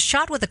when she was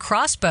shot with a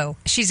crossbow.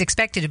 She's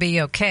expected to be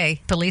okay.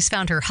 Police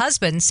found her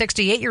husband,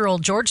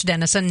 68-year-old George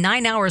Dennison,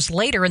 9 hours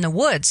later in the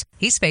woods.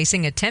 He's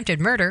facing attempted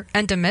murder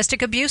and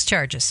domestic abuse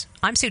charges.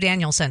 I'm Sue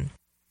Danielson.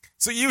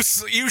 So you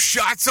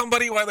shot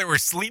somebody while they were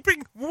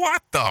sleeping?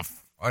 What the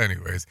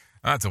Anyways,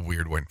 that's a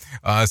weird one.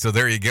 So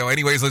there you go.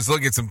 Anyways, let's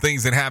look at some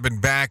things that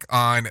happened back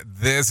on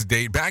this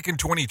date. Back in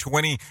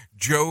 2020,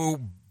 Joe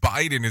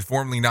Biden is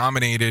formally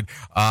nominated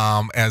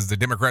as the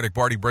Democratic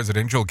Party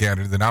presidential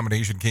candidate. The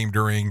nomination came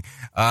during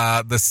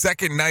the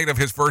second night of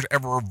his first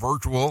ever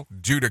virtual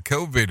due to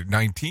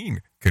COVID-19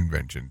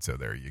 convention. So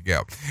there you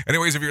go.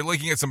 Anyways, if you're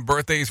looking at some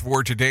birthdays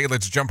for today,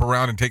 let's jump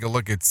around and take a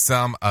look at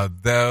some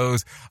of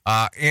those.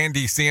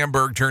 Andy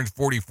Samberg turns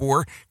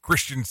 44.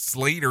 Christian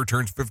Slater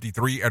turns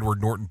 53.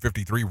 Edward Norton,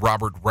 53.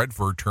 Robert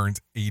Redford turns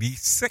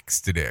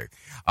 86 today.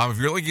 If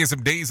you're looking at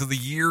some days of the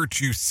year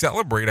to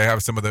celebrate, I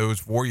have some of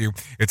those for you.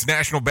 It's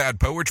National Bad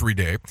Poetry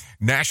Day,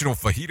 National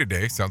Fajita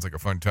Day, sounds like a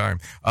fun time,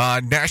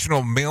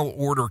 National Mail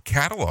Order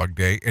Catalog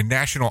Day, and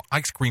National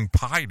Ice Cream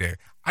Pie Day.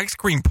 Ice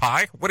cream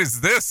pie? What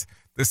is this?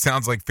 This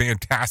sounds like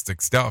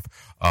fantastic stuff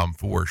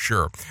for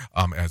sure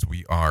as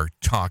we are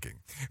talking.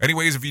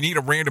 Anyways, if you need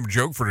a random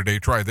joke for today,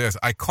 try this.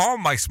 I call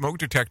my smoke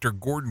detector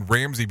Gordon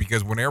Ramsay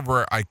because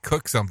whenever I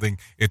cook something,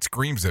 it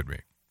screams at me.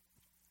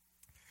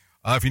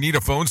 If you need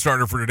a phone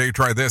starter for today,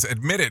 try this.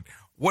 Admit it.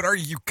 What are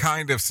you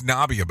kind of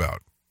snobby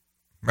about?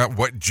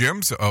 What,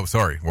 gyms? Oh,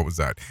 sorry. What was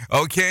that?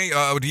 Okay.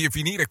 If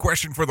you need a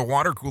question for the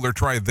water cooler,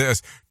 try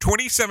this.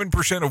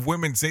 27% of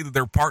women say that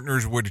their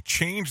partners would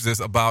change this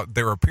about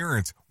their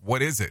appearance.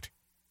 What is it?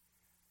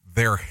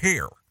 Their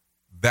hair.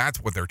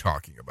 That's what they're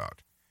talking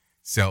about.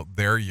 So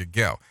there you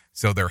go.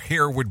 So their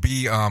hair would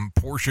be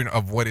portion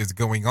of what is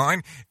going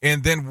on.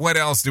 And then what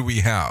else do we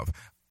have?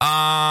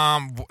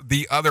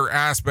 The other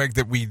aspect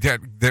that we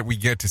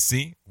get to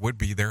see would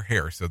be their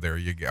hair. So there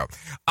you go.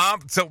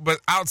 But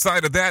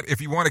outside of that, if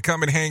you want to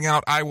come and hang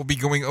out, I will be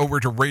going over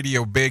to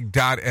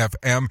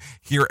radiobig.fm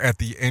here at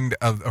the end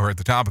of, or at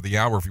the top of the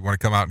hour if you want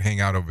to come out and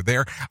hang out over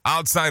there.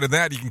 Outside of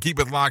that, you can keep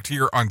it locked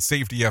here on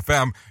Safety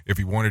FM if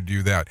you want to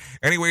do that.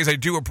 Anyways, I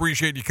do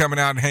appreciate you coming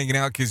out and hanging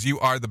out because you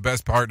are the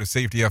best part of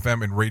Safety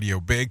FM and Radio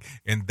Big,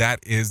 and that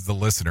is the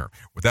listener.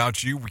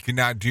 Without you, we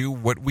cannot do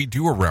what we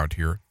do around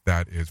here.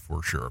 That is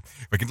for sure.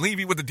 If I can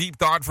leave you with a deep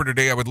thought for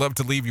today, I would love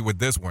to leave you with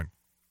this one.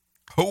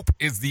 Hope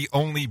is the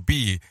only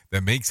bee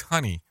that makes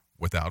honey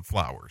without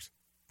flowers.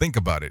 Think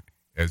about it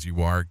as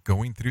you are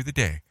going through the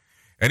day.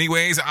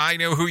 Anyways, I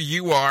know who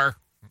you are,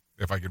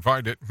 if I can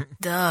find it.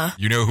 Duh.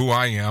 You know who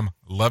I am.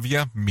 Love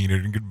ya, mean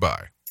it, and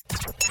goodbye.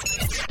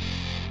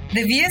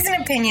 The views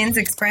and opinions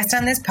expressed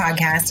on this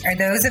podcast are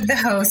those of the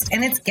host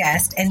and its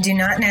guest and do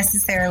not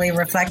necessarily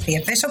reflect the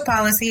official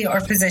policy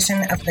or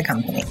position of the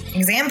company.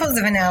 Examples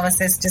of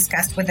analysis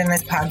discussed within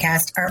this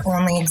podcast are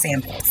only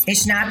examples. They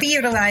should not be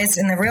utilized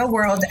in the real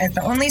world as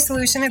the only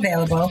solution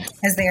available,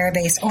 as they are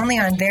based only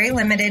on very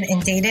limited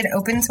and dated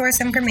open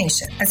source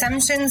information.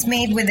 Assumptions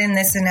made within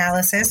this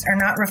analysis are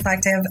not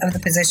reflective of the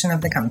position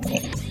of the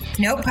company.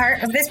 No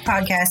part of this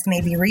podcast may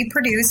be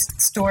reproduced,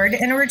 stored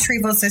in a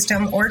retrieval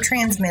system, or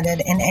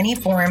transmitted in any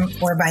form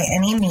or by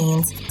any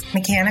means,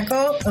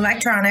 mechanical,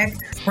 electronic,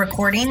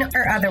 recording,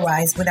 or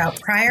otherwise, without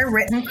prior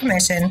written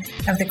permission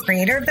of the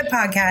creator of the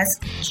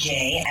podcast,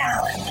 Jay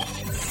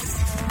Allen.